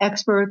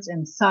experts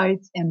and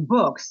sites and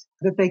books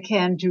that they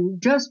can to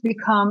just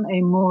become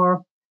a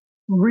more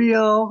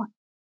real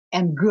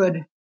and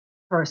good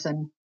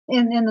person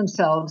in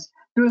themselves,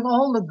 doing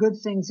all the good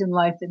things in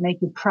life that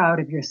make you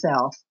proud of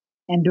yourself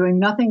and doing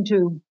nothing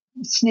too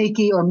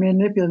sneaky or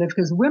manipulative,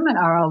 because women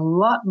are a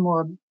lot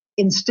more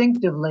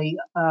instinctively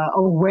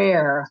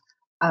aware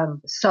of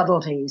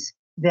subtleties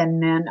than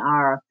men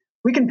are.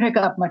 We can pick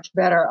up much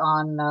better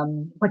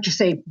on what you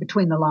say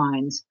between the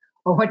lines,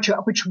 or which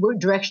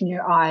direction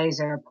your eyes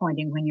are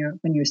pointing when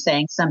you're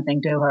saying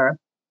something to her.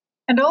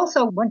 And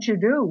also, once you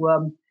do,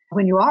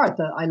 when you are at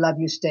the "I love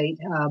you" state,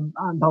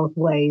 on both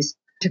ways,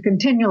 to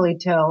continually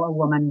tell a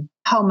woman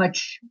how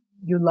much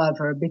you love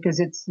her, because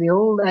it's the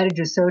old adage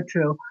is so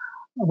true.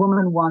 A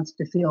woman wants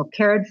to feel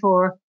cared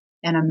for,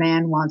 and a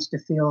man wants to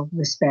feel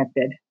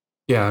respected.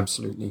 Yeah,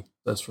 absolutely.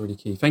 That's really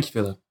key. Thank you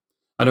for that.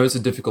 I know it's a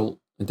difficult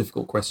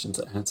question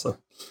to answer.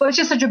 Well, it's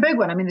just such a big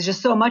one. I mean, there's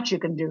just so much you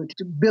can do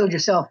to build your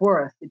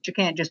self-worth that you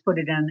can't just put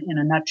it in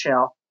a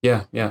nutshell.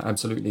 Yeah,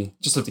 absolutely.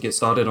 Just have to get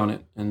started on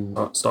it and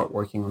start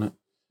working on it.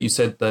 You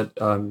said that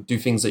do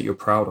things that you're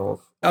proud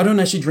of. I don't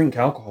actually drink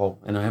alcohol,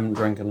 and I haven't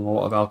drank a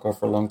lot of alcohol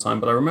for a long time,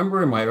 but I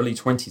remember in my early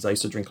 20s, I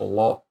used to drink a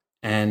lot.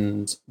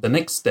 And the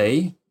next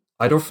day,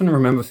 I'd often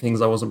remember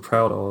things I wasn't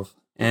proud of.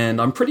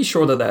 And I'm pretty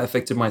sure that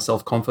affected my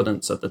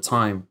self-confidence at the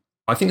time.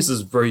 I think this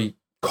is very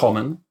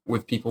common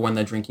with people when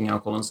they're drinking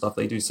alcohol and stuff.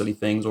 They do silly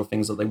things or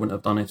things that they wouldn't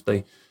have done if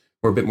they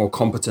were a bit more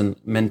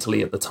competent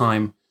mentally at the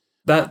time.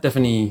 That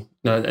definitely,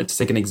 to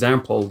take an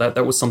example,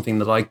 that was something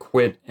that I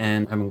quit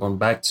and haven't gone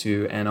back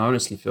to. And I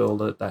honestly feel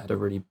that had a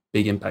really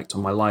big impact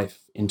on my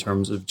life in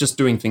terms of just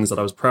doing things that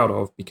I was proud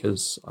of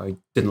because I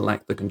didn't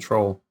lack the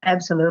control.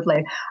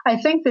 Absolutely. I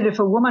think that if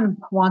a woman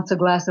wants a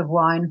glass of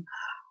wine,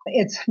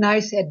 it's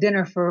nice at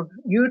dinner for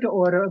you to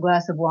order a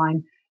glass of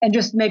wine and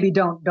just maybe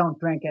don't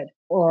drink it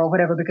or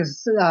whatever,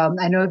 because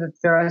I know that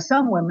there are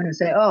some women who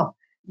say, oh,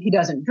 he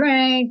doesn't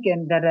drink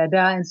and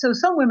da-da-da. And so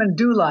some women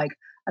do like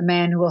a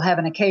man who will have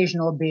an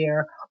occasional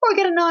beer or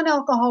get a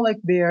non-alcoholic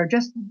beer.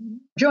 Just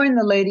join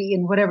the lady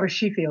in whatever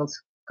she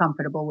feels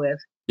comfortable with.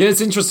 Yeah,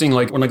 it's interesting.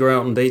 Like when I go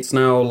out on dates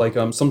now, like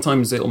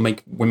sometimes it'll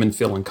make women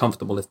feel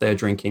uncomfortable if they're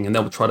drinking and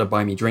they'll try to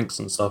buy me drinks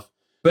and stuff.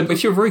 But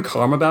if you're very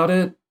calm about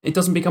it, it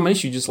doesn't become an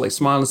issue. You just like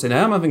smile and say, hey,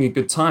 I'm having a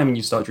good time, and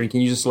you start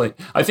drinking. You just like,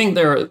 I think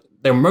they're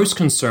most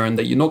concerned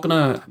that you're not going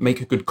to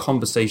make a good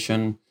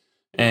conversation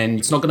and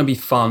it's not going to be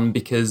fun,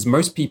 because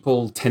most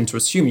people tend to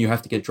assume you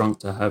have to get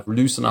drunk to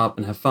loosen up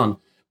and have fun.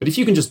 But if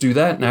you can just do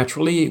that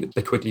naturally,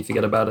 they quickly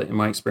forget about it. In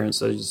my experience,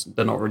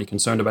 they're not really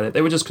concerned about it.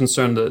 They were just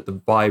concerned that the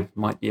vibe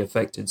might be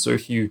affected. So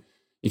if you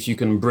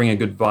can bring a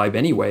good vibe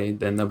anyway,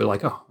 then they'll be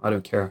like, oh, I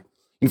don't care.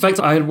 In fact,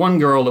 I had one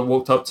girl that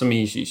walked up to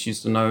me. She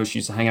used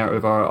to hang out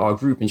with our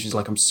group, and she's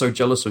like, I'm so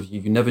jealous of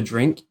you. You never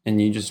drink,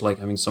 and you just like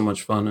having so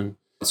much fun. And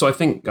so I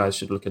think guys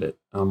should look at it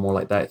more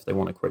like that if they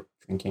want to quit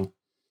drinking.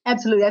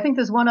 Absolutely. I think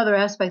there's one other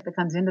aspect that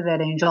comes into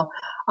that, Angel,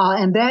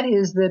 and that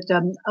is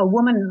that a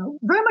woman,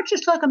 very much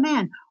just like a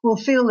man, will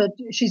feel that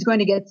she's going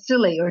to get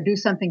silly or do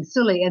something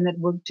silly, and that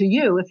to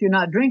you, if you're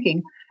not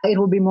drinking, it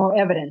will be more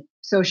evident.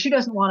 So she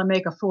doesn't want to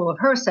make a fool of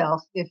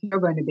herself if you're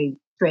going to be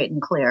straight and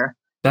clear.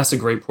 That's a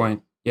great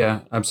point.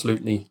 Yeah,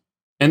 absolutely.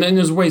 And then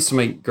there's ways to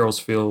make girls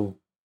feel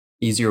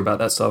easier about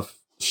that stuff,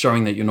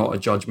 showing that you're not a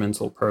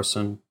judgmental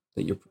person,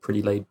 that you're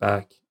pretty laid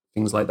back,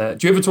 things like that.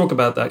 Do you ever talk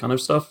about that kind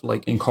of stuff,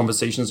 like in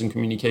conversations and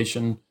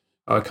communication,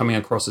 coming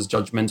across as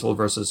judgmental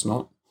versus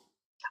not?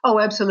 Oh,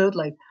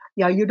 absolutely.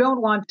 Yeah, you don't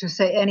want to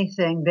say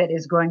anything that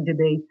is going to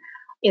be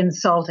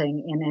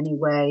insulting in any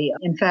way.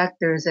 In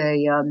fact, there's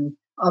a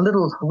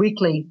little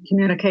weekly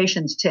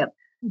communications tip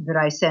that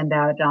I send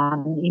out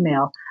on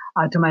email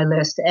to my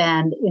list.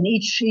 And in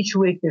each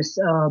week, there's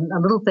a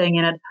little thing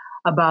in it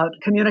about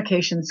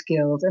communication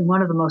skills. And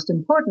one of the most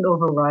important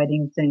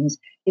overriding things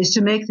is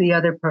to make the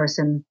other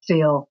person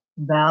feel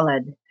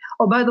valid.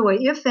 Oh, by the way,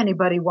 if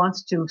anybody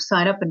wants to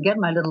sign up and get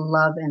my little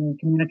love and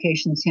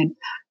communications hint,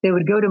 they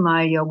would go to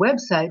my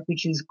website,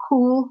 which is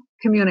Cool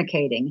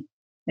Communicating.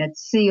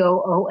 That's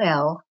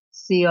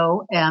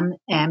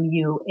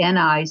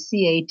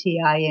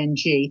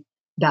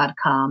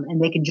COOLCommunicating.com.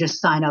 And they can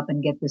just sign up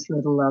and get this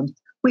little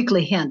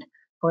weekly hint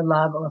for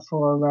love or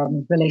for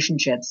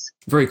relationships.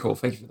 Very cool.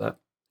 Thank you for that.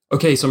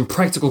 Okay, some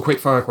practical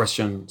quick-fire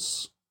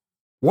questions.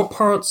 What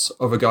parts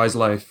of a guy's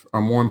life are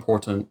more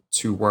important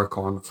to work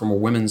on from a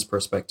woman's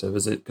perspective?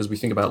 Is it because we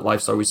think about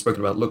lifestyle, we've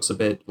spoken about looks a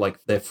bit,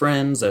 like their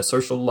friends, their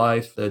social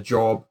life, their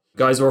job.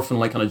 Guys are often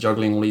like kind of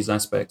juggling all these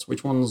aspects.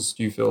 Which ones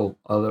do you feel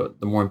are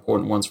the more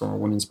important ones from a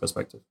women's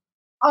perspective?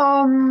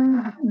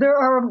 There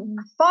are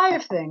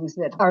 5 things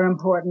that are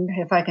important.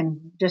 If I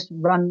can just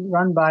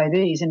run by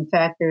these. In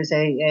fact, there's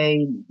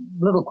a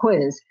little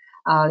quiz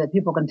that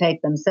people can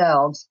take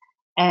themselves.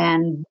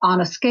 And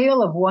on a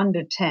scale of 1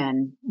 to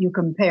 10, you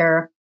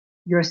compare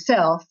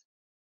yourself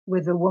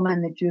with the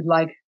woman that you'd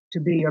like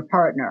to be your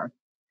partner.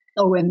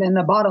 Oh, and then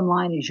the bottom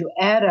line is you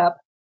add up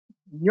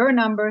your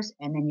numbers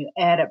and then you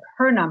add up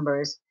her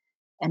numbers.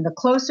 And the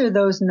closer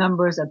those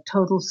numbers of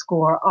total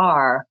score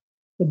are,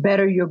 the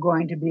better you're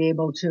going to be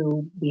able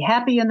to be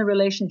happy in the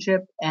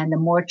relationship and the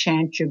more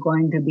chance you're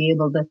going to be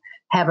able to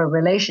have a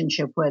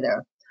relationship with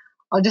her.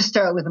 I'll just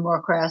start with the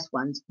more crass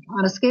ones.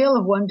 On a scale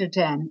of 1 to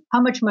 10,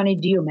 how much money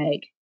do you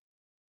make?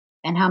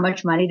 And how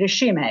much money does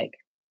she make?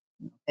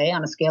 Okay,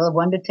 on a scale of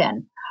 1 to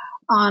 10.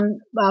 On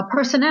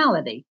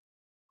personality,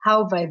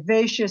 how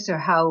vivacious or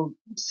how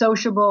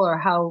sociable or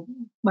how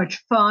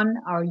much fun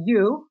are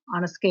you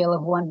on a scale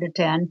of 1 to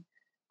 10?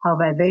 How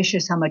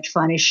vivacious, how much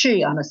fun is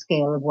she on a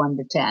scale of 1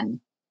 to 10?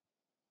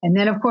 And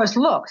then, of course,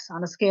 looks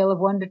on a scale of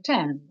 1 to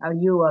 10. Are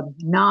you a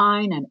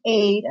 9, an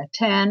 8, a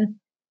 10?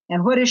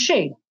 And what is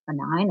she? A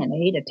 9, an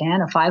 8, a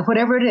 10, a 5,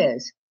 whatever it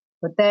is.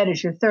 But that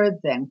is your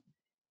third thing.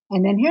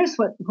 And then here's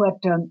what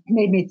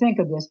made me think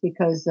of this,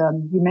 because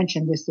you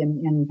mentioned this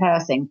in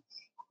passing.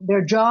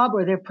 Their job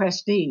or their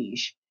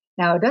prestige.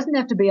 Now, it doesn't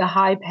have to be a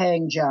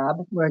high-paying job,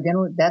 where again,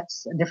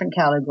 that's a different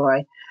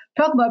category.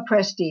 Talk about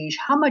prestige.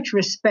 How much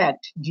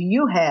respect do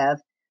you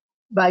have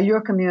by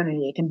your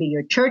community? It can be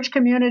your church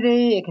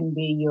community, it can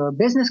be your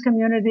business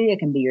community, it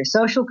can be your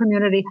social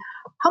community.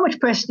 How much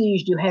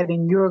prestige do you have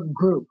in your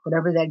group,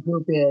 whatever that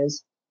group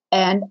is?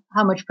 And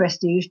how much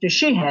prestige does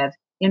she have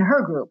in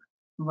her group,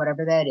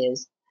 whatever that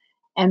is?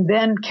 And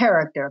then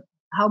character.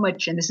 How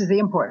much, and this is the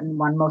important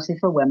one, mostly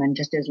for women,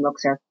 just as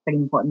looks are pretty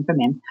important for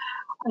men.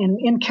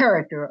 In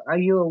character, are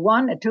you a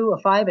 1, a 2,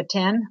 a 5, a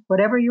 10?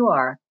 Whatever you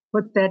are,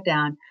 put that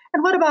down.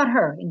 And what about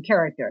her in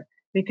character?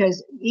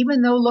 Because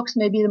even though looks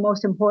may be the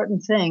most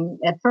important thing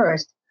at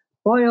first,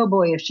 boy, oh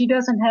boy, if she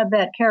doesn't have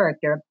that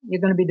character, you're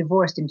going to be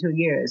divorced in 2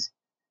 years.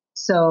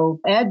 So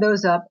add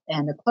those up,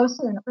 and the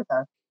closer the numbers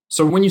are.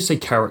 So when you say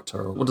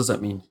character, what does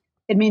that mean?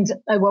 It means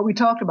what we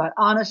talked about: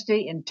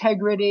 honesty,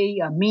 integrity,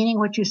 meaning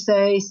what you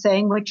say,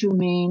 saying what you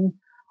mean,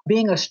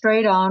 being a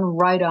straight on,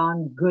 right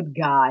on, good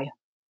guy.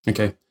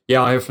 Okay.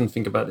 Yeah, I often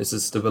think about this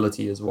as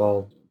stability as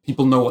well.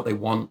 People know what they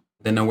want,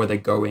 they know where they're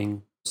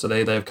going. So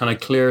they have kind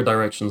of clear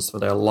directions for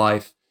their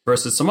life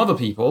versus some other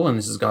people, and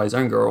this is guys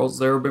and girls,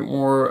 they're a bit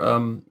more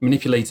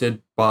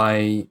manipulated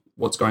by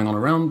what's going on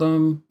around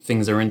them,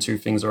 things they're into,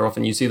 things are off,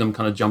 and you see them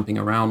kind of jumping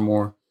around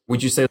more.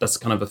 Would you say that's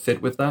kind of a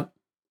fit with that?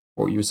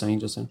 What you were saying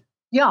just then?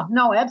 Yeah,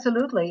 no,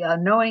 absolutely.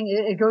 Knowing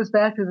it goes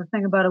back to the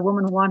thing about a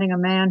woman wanting a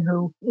man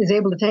who is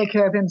able to take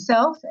care of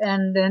himself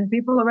and then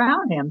people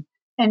around him.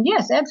 And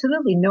yes,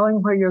 absolutely.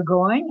 Knowing where you're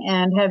going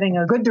and having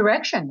a good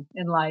direction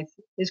in life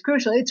is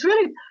crucial. It's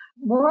really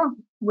more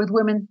with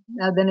women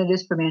than it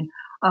is for men.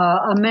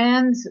 A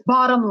man's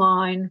bottom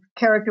line: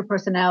 character,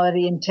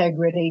 personality,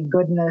 integrity,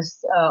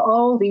 goodness,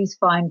 all these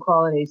fine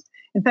qualities.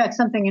 In fact,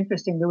 something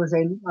interesting, there was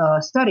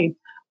a study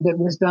that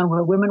was done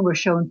where women were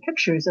shown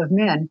pictures of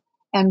men.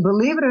 And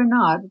believe it or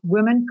not,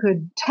 women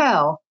could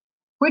tell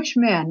which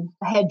men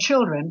had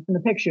children from the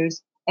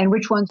pictures and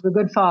which ones were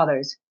good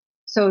fathers.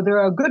 So there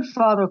are good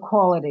father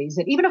qualities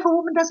that even if a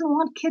woman doesn't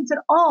want kids at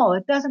all,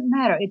 it doesn't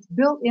matter. It's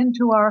built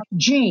into our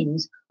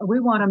genes. We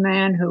want a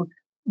man who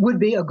would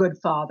be a good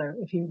father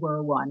if he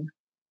were one,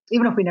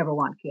 even if we never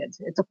want kids.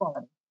 It's a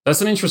quality.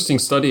 That's an interesting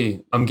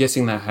study. I'm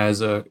guessing that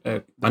has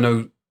I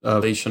know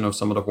relation of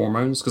some of the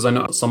hormones, because I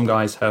know some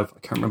guys have, I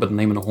can't remember the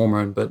name of the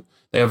hormone, but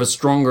they have a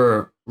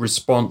stronger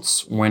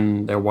response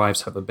when their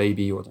wives have a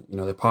baby, or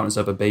their partners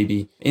have a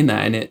baby in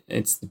that, and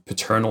it's the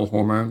paternal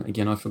hormone.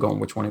 Again, I've forgotten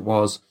which one it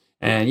was,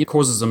 and it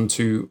causes them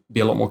to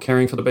be a lot more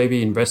caring for the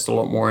baby, invest a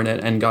lot more in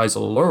it, and guys are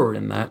lower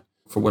in that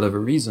for whatever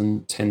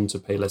reason tend to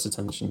pay less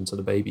attention to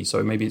the baby.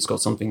 So maybe it's got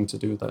something to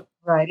do with that.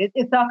 Right.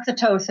 It's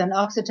oxytocin.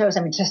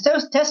 I mean,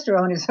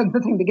 testosterone is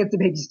the thing that gets the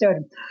baby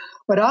started.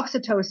 But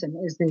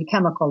oxytocin is the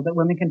chemical that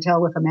women can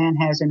tell if a man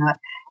has or not.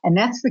 And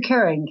that's the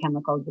carrying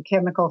chemical, the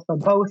chemical for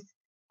both.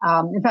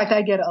 In fact,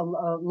 I get a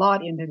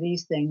lot into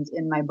these things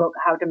in my book,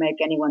 How to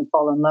Make Anyone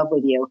Fall in Love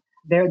with You.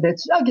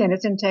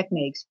 It's in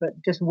techniques, but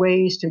just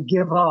ways to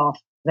give off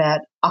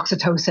that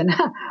oxytocin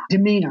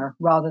demeanor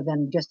rather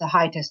than just a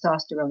high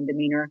testosterone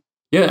demeanor.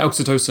 Yeah,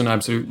 oxytocin,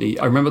 absolutely.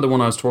 I remember the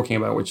one I was talking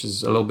about, which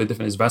is a little bit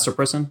different, is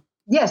vasopressin.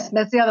 Yes,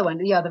 that's the other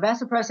one. Yeah, the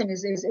vasopressin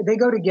is they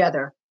go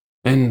together.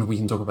 And we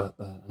can talk about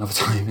that another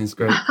time. It's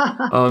great.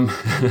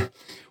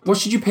 What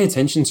should you pay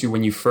attention to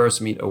when you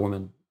first meet a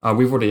woman?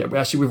 We've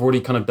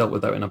already kind of dealt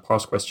with that in a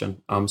past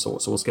question. So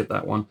we'll skip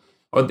that one.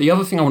 The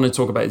other thing I want to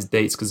talk about is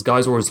dates, because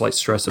guys always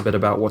stress a bit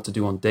about what to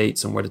do on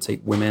dates and where to take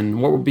women.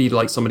 What would be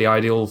some of the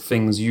ideal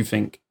things you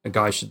think a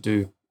guy should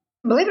do?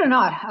 Believe it or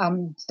not,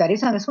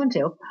 studies on this one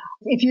too.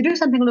 If you do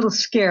something a little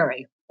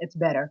scary, it's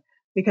better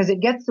because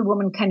it gets the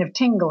woman kind of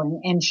tingling,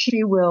 and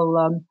she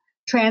will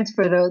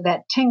transfer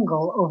that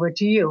tingle over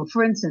to you.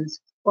 For instance,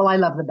 well, I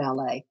love the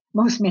ballet.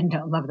 Most men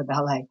don't love the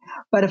ballet.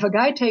 But if a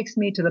guy takes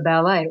me to the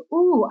ballet,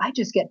 ooh, I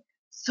just get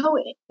so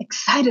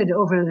excited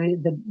over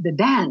the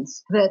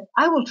dance that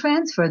I will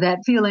transfer that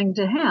feeling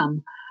to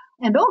him.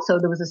 And also,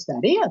 there was a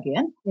study,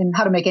 again, in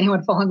how to make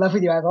anyone fall in love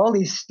with you. I have all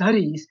these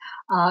studies.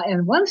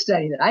 And one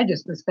study that I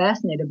just was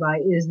fascinated by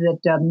is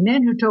that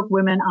men who took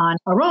women on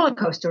a roller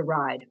coaster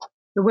ride,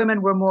 the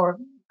women were more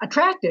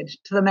attracted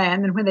to the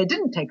man than when they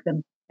didn't take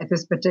them at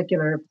this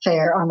particular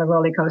fair on the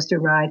roller coaster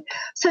ride.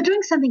 So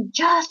doing something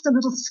just a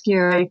little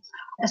scary,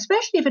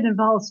 especially if it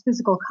involves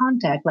physical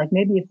contact, like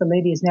maybe if the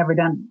lady has never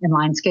done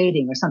inline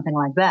skating or something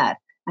like that.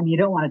 I mean, you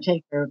don't want to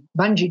take her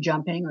bungee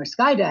jumping or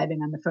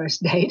skydiving on the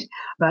first date,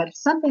 but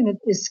something that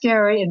is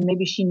scary and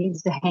maybe she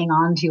needs to hang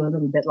on to you a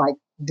little bit, like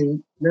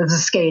the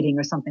skating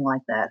or something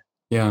like that.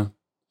 Yeah.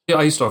 Yeah,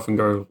 I used to often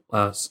go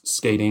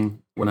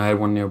skating when I had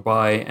one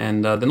nearby.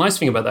 And the nice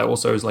thing about that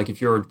also is, like,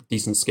 if you're a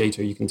decent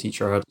skater, you can teach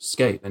her how to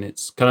skate. And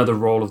it's kind of the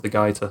role of the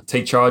guy to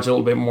take charge a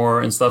little bit more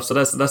and stuff. So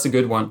that's a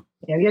good one.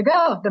 There you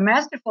go. The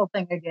masterful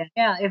thing again.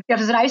 Yeah. If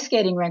there's an ice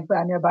skating rink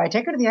nearby,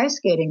 take her to the ice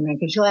skating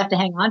rink because she'll have to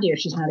hang on to you if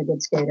she's not a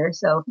good skater.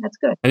 So that's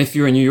good. And if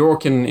you're in New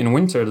York in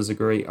winter, there's a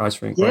great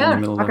ice rink right in the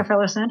middle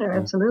Rockefeller Center. Yeah.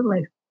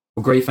 Absolutely.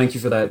 Well, great. Thank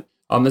you for that.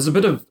 There's a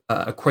bit of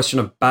a question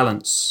of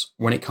balance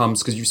when it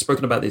comes, because you've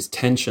spoken about this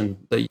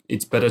tension that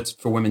it's better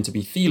for women to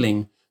be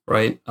feeling,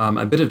 right?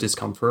 A bit of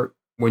discomfort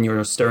when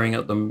you're staring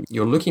at them,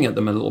 you're looking at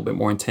them a little bit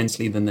more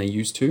intensely than they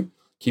used to,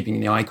 keeping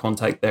the eye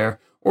contact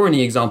there, or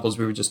any examples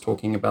we were just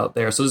talking about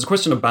there. So there's a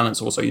question of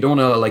balance also. You don't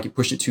want to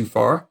push it too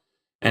far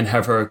and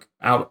have her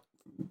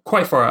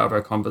quite far out of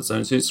her comfort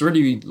zone. So it's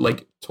really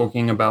like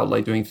talking about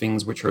like doing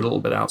things which are a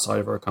little bit outside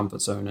of her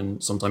comfort zone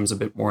and sometimes a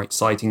bit more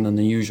exciting than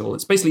the usual.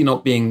 It's basically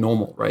not being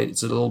normal, right?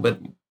 It's a little bit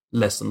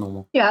less than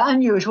normal. Yeah,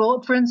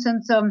 unusual. For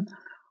instance,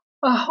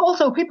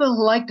 also people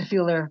like to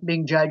feel they're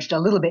being judged a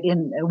little bit,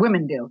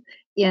 women do,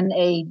 in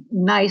a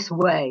nice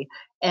way.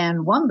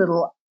 And one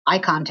little eye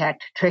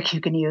contact trick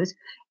you can use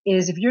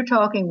is if you're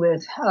talking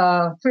with 3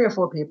 or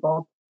 4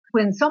 people,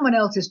 when someone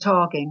else is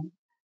talking,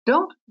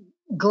 don't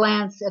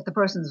glance at the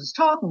person who's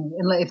talking,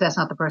 if that's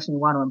not the person you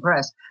want to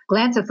impress.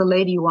 Glance at the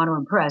lady you want to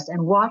impress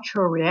and watch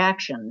her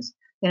reactions.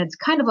 And it's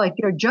kind of like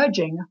you're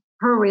judging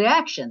her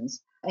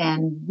reactions,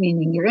 and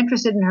meaning you're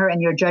interested in her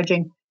and you're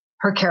judging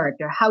her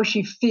character, how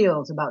she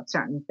feels about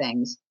certain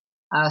things.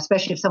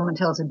 Especially if someone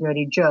tells a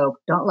dirty joke,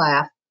 don't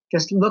laugh.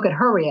 Just look at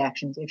her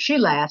reactions. If she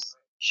laughs,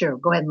 sure,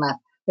 go ahead and laugh.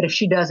 But if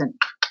she doesn't,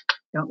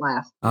 don't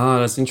laugh. Ah,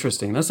 that's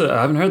interesting. I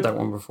haven't heard that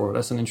one before.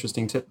 That's an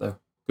interesting tip there.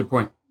 Good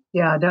point.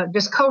 Yeah,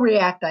 just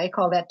co-react. I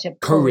call that tip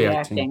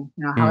co-reacting.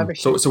 However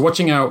so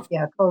watching out.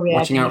 Yeah,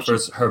 co-reacting. Watching out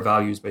for her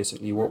values,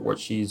 basically, what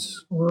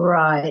she's.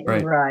 Right.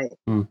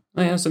 Oh,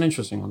 yeah, that's an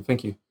interesting one.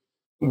 Thank you.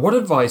 What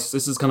advice?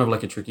 This is kind of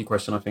like a tricky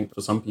question, I think,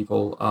 for some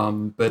people.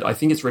 But I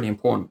think it's really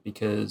important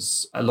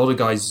because a lot of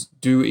guys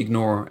do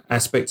ignore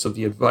aspects of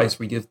the advice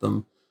we give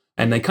them,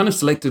 and they kind of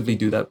selectively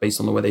do that based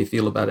on the way they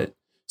feel about it.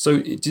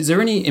 So is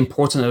there any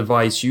important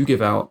advice you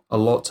give out a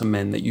lot to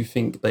men that you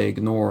think they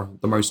ignore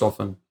the most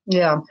often?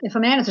 Yeah. If a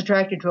man is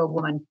attracted to a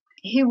woman,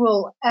 he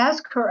will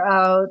ask her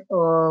out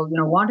or,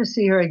 want to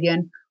see her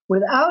again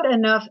without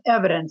enough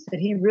evidence that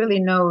he really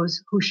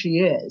knows who she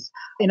is.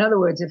 In other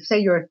words, if say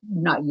you're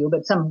not you,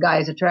 but some guy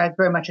is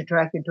very much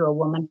attracted to a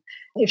woman,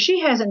 if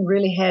she hasn't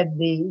really had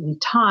the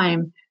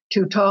time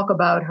to talk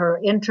about her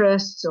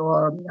interests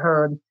or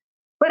her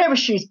whatever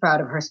she's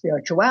proud of, her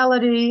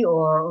spirituality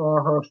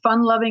or her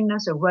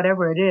fun-lovingness or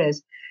whatever it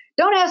is,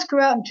 don't ask her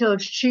out until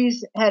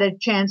she's had a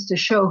chance to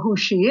show who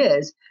she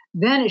is.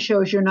 Then it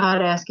shows you're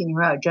not asking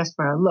her out just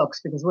for her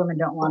looks, because women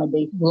don't want to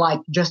be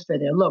liked just for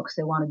their looks.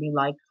 They want to be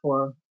liked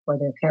for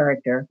their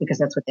character, because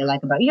that's what they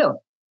like about you.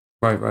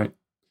 Right.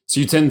 So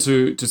you tend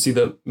to see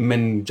that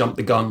men jump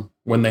the gun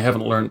when they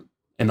haven't learned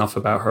enough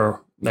about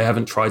her. They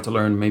haven't tried to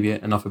learn maybe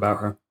enough about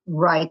her.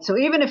 Right. So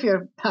even if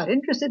you're not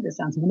interested, this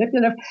sounds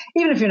manipulative,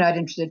 even if you're not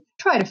interested,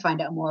 try to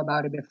find out more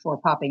about it before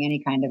popping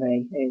any kind of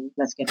a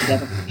let's get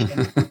together.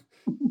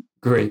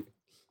 Great.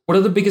 What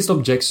are the biggest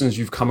objections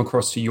you've come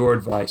across to your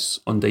advice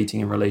on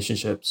dating and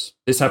relationships?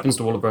 This happens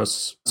to all of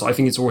us. So I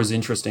think it's always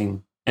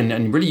interesting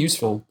and really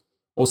useful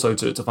also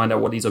to find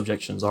out what these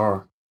objections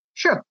are.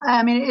 Sure.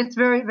 I mean, it's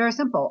very, very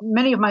simple.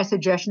 Many of my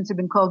suggestions have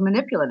been called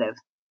manipulative.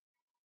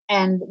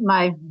 And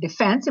my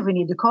defense, if we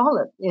need to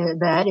call it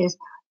that, is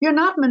you're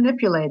not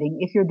manipulating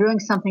if you're doing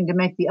something to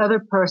make the other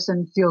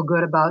person feel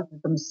good about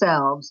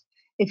themselves.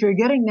 If you're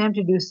getting them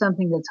to do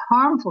something that's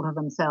harmful to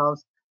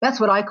themselves, that's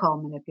what I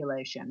call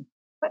manipulation.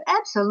 But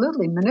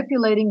absolutely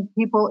manipulating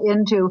people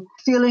into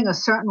feeling a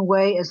certain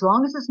way as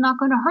long as it's not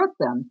going to hurt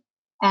them.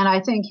 And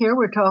I think here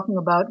we're talking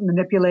about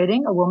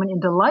manipulating a woman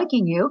into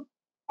liking you.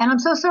 And I'm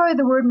so sorry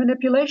the word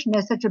manipulation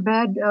has such a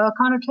bad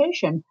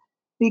connotation,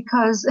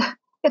 because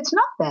it's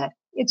not that.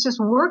 It's just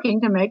working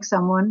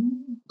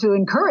to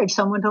encourage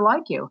someone to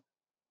like you.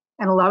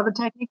 And a lot of the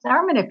techniques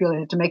are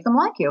manipulated to make them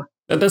like you.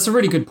 That's a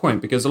really good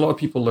point, because a lot of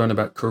people learn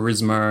about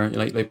charisma,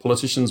 like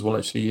politicians will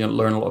actually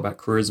learn a lot about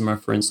charisma,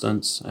 for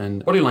instance,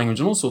 and body language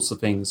and all sorts of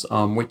things,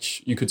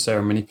 which you could say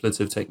are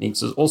manipulative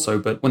techniques also.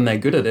 But when they're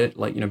good at it,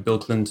 like, Bill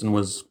Clinton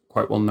was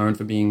quite well known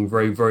for being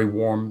very, very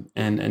warm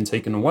and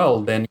taken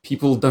well, then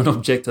people don't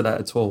object to that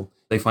at all.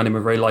 They find him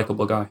a very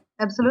likable guy.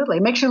 Absolutely.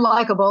 It makes you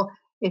likable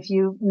if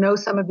you know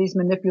some of these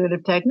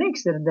manipulative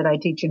techniques that I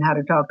teach in How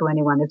to Talk to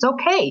Anyone. It's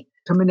okay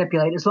to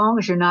manipulate as long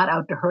as you're not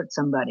out to hurt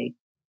somebody.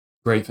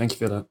 Great. Thank you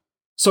for that.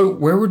 So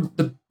where would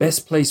the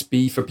best place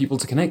be for people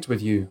to connect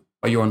with you?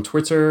 Are you on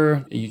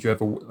Twitter? Do you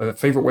have a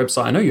favorite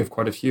website? I know you have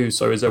quite a few.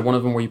 So is there one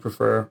of them where you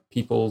prefer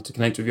people to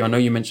connect with you? I know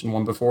you mentioned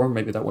one before.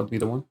 Maybe that would be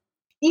the one.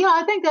 Yeah,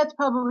 I think that's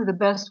probably the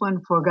best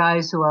one for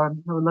guys who are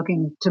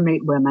looking to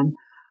meet women.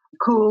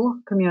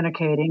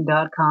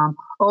 Coolcommunicating.com.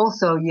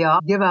 Also,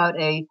 give out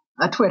a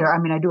Twitter. I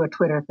mean, I do a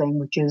Twitter thing,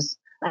 which is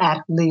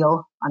at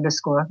Leal_.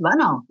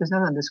 No, there's no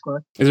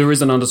underscore. There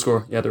is an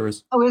underscore. Yeah, there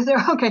is. Oh, is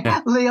there? Okay.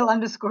 Yeah.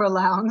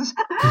 Leal_Lowndes.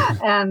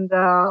 And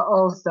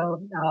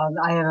also,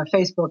 I have a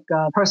Facebook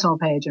personal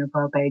page and a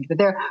pro page, but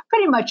they're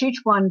pretty much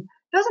each one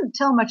doesn't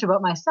tell much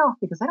about myself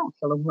because I don't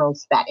feel the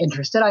world's that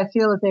interested. I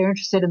feel that they're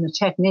interested in the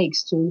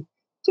techniques to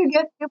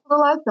get people to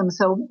like them.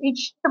 So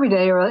every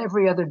day or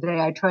every other day,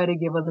 I try to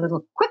give a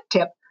little quick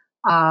tip,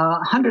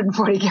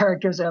 140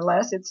 characters or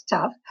less. It's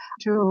tough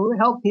to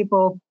help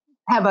people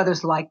have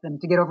others like them,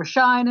 to get over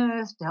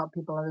shyness, to help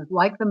people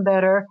like them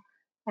better,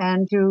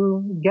 and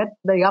to get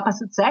the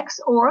opposite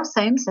sex or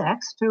same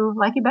sex to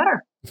like you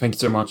better. Thank you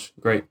so much.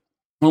 Great.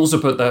 I'll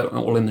also put that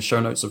all in the show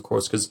notes, of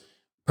course, because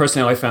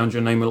personally I found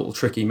your name a little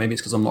tricky. Maybe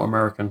it's because I'm not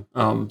American.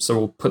 So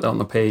we'll put that on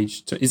the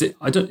page. Is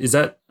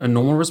that a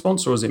normal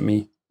response or is it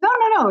me?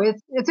 No.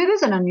 It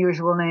is an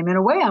unusual name. In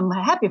a way, I'm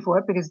happy for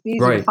it because it's easy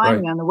to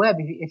find me on the web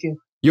if you.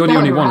 You're the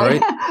only one,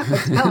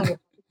 right?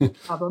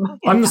 Problem.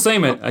 I'm the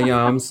same.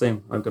 I'm the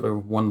same. I've got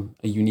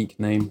a unique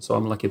name, so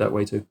I'm lucky that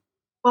way too.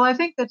 Well, I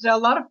think that a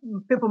lot of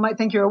people might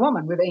think you're a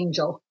woman with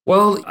Angel.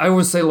 Well, I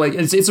always say, like,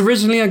 it's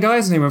originally a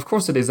guy's name. Of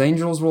course it is.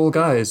 Angels were all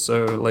guys,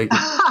 so like,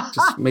 it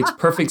just makes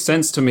perfect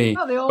sense to me.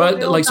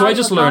 So I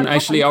just learned.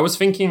 Actually, I was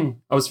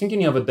thinking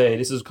the other day.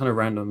 This is kind of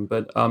random,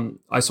 but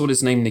I saw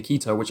this name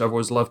Nikita, which I've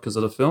always loved because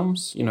of the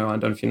films. I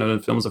don't know if you know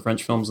the films, the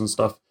French films and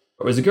stuff.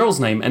 It was a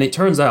girl's name, and it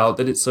turns out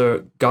that it's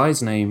a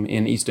guy's name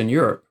in Eastern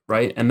Europe,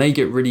 right? And they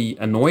get really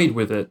annoyed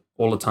with it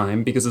all the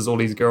time because there's all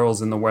these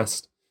girls in the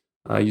West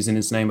using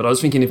his name. But I was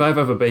thinking, if I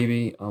ever have a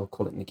baby, I'll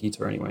call it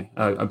Nikita anyway,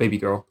 a baby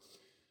girl.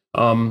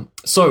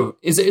 So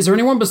is there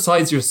anyone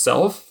besides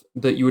yourself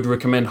that you would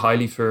recommend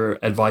highly for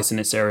advice in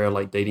this area,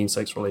 like dating,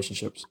 sex,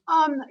 relationships?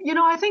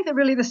 I think that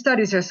really the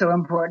studies are so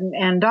important.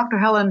 And Dr.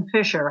 Helen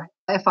Fisher,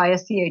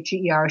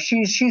 Fischer,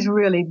 she's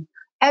really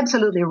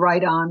absolutely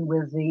right on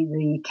with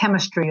the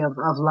chemistry of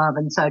love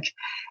and such.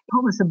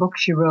 What was the book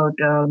she wrote?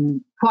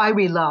 Why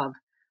We Love.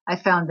 I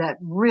found that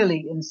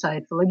really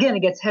insightful. Again,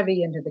 it gets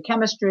heavy into the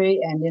chemistry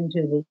and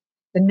into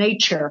the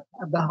nature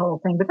of the whole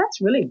thing. But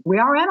that's really, we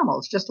are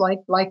animals, just like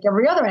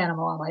every other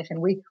animal in life. And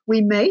we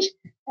mate,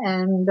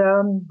 and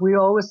we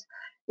always,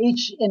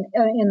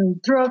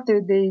 throughout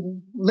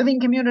the living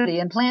community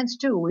and plants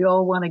too, we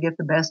all want to get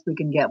the best we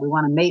can get. We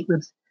want to mate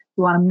with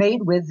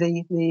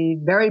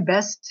the very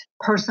best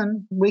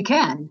person we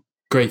can.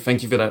 Great.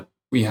 Thank you for that.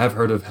 We have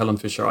heard of Helen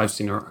Fisher. I've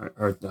seen her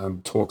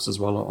talks as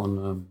well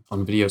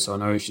on video, so I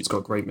know she's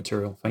got great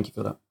material. Thank you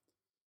for that.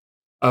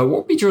 What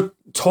would be your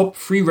top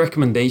 3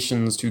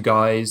 recommendations to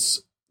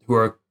guys who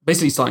are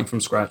basically starting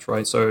from scratch,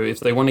 right? So if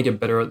they want to get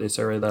better at this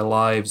area of their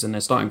lives and they're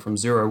starting from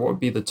zero, what would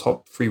be the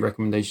top 3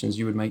 recommendations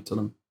you would make to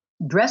them?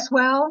 Dress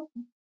well,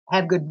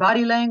 have good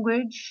body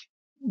language,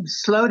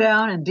 slow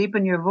down and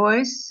deepen your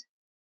voice,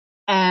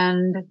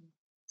 and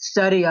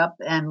study up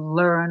and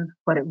learn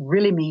what it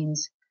really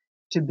means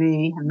to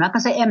be, I'm not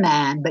going to say a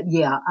man, but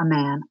a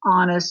man,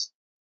 honest,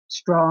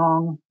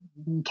 strong,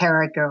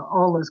 character,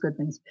 all those good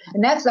things.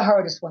 And that's the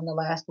hardest one, the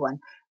last one.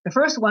 The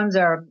first ones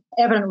are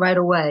evident right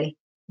away,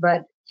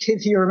 but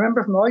if you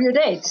remember from all your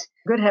dates,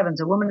 good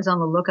heavens, a woman is on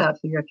the lookout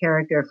for your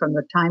character from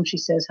the time she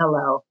says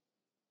hello.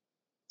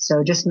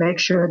 So just make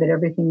sure that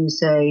everything you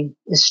say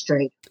is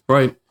straight.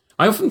 Right.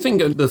 I often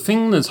think the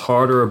thing that's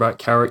harder about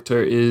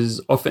character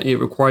is often it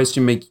requires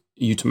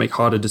you to make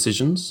harder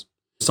decisions.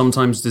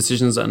 Sometimes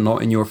decisions that are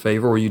not in your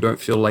favor, or you don't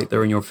feel like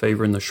they're in your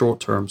favor in the short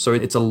term. So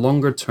it's a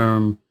longer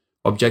term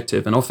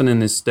objective. And often in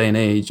this day and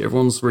age,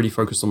 everyone's really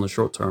focused on the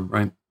short term,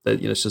 right?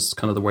 That it's just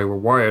kind of the way we're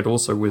wired.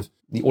 Also with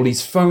all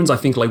these phones, I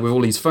think like with all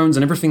these phones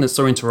and everything that's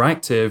so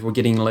interactive, we're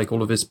getting like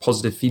all of this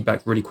positive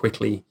feedback really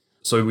quickly.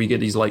 So we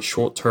get these like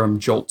short term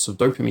jolts of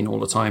dopamine all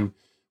the time.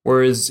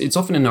 Whereas it's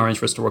often in our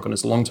interest to work on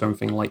this long term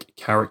thing like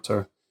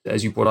character,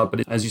 as you brought up.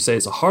 But as you say,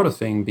 it's a harder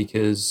thing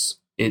because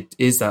it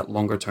is that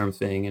longer term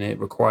thing, and it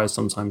requires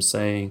sometimes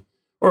saying,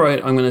 all right,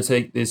 I'm going to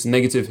take this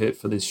negative hit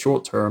for this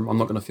short term. I'm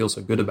not going to feel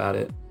so good about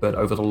it, but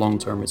over the long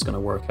term, it's going to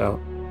work out.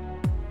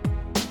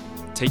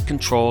 Take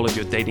control of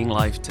your dating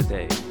life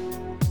today.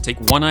 Take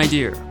one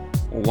idea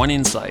or one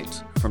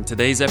insight from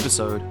today's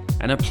episode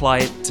and apply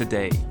it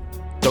today.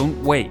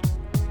 Don't wait.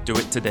 Do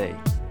it today.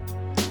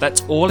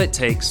 That's all it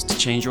takes to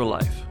change your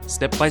life,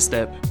 step by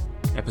step,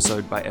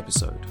 episode by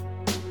episode.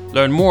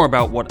 Learn more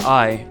about what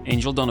I,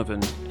 Angel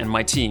Donovan, and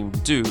my team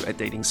do at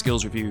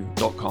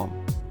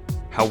datingskillsreview.com.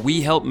 How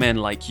we help men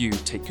like you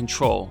take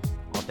control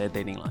of their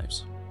dating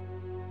lives.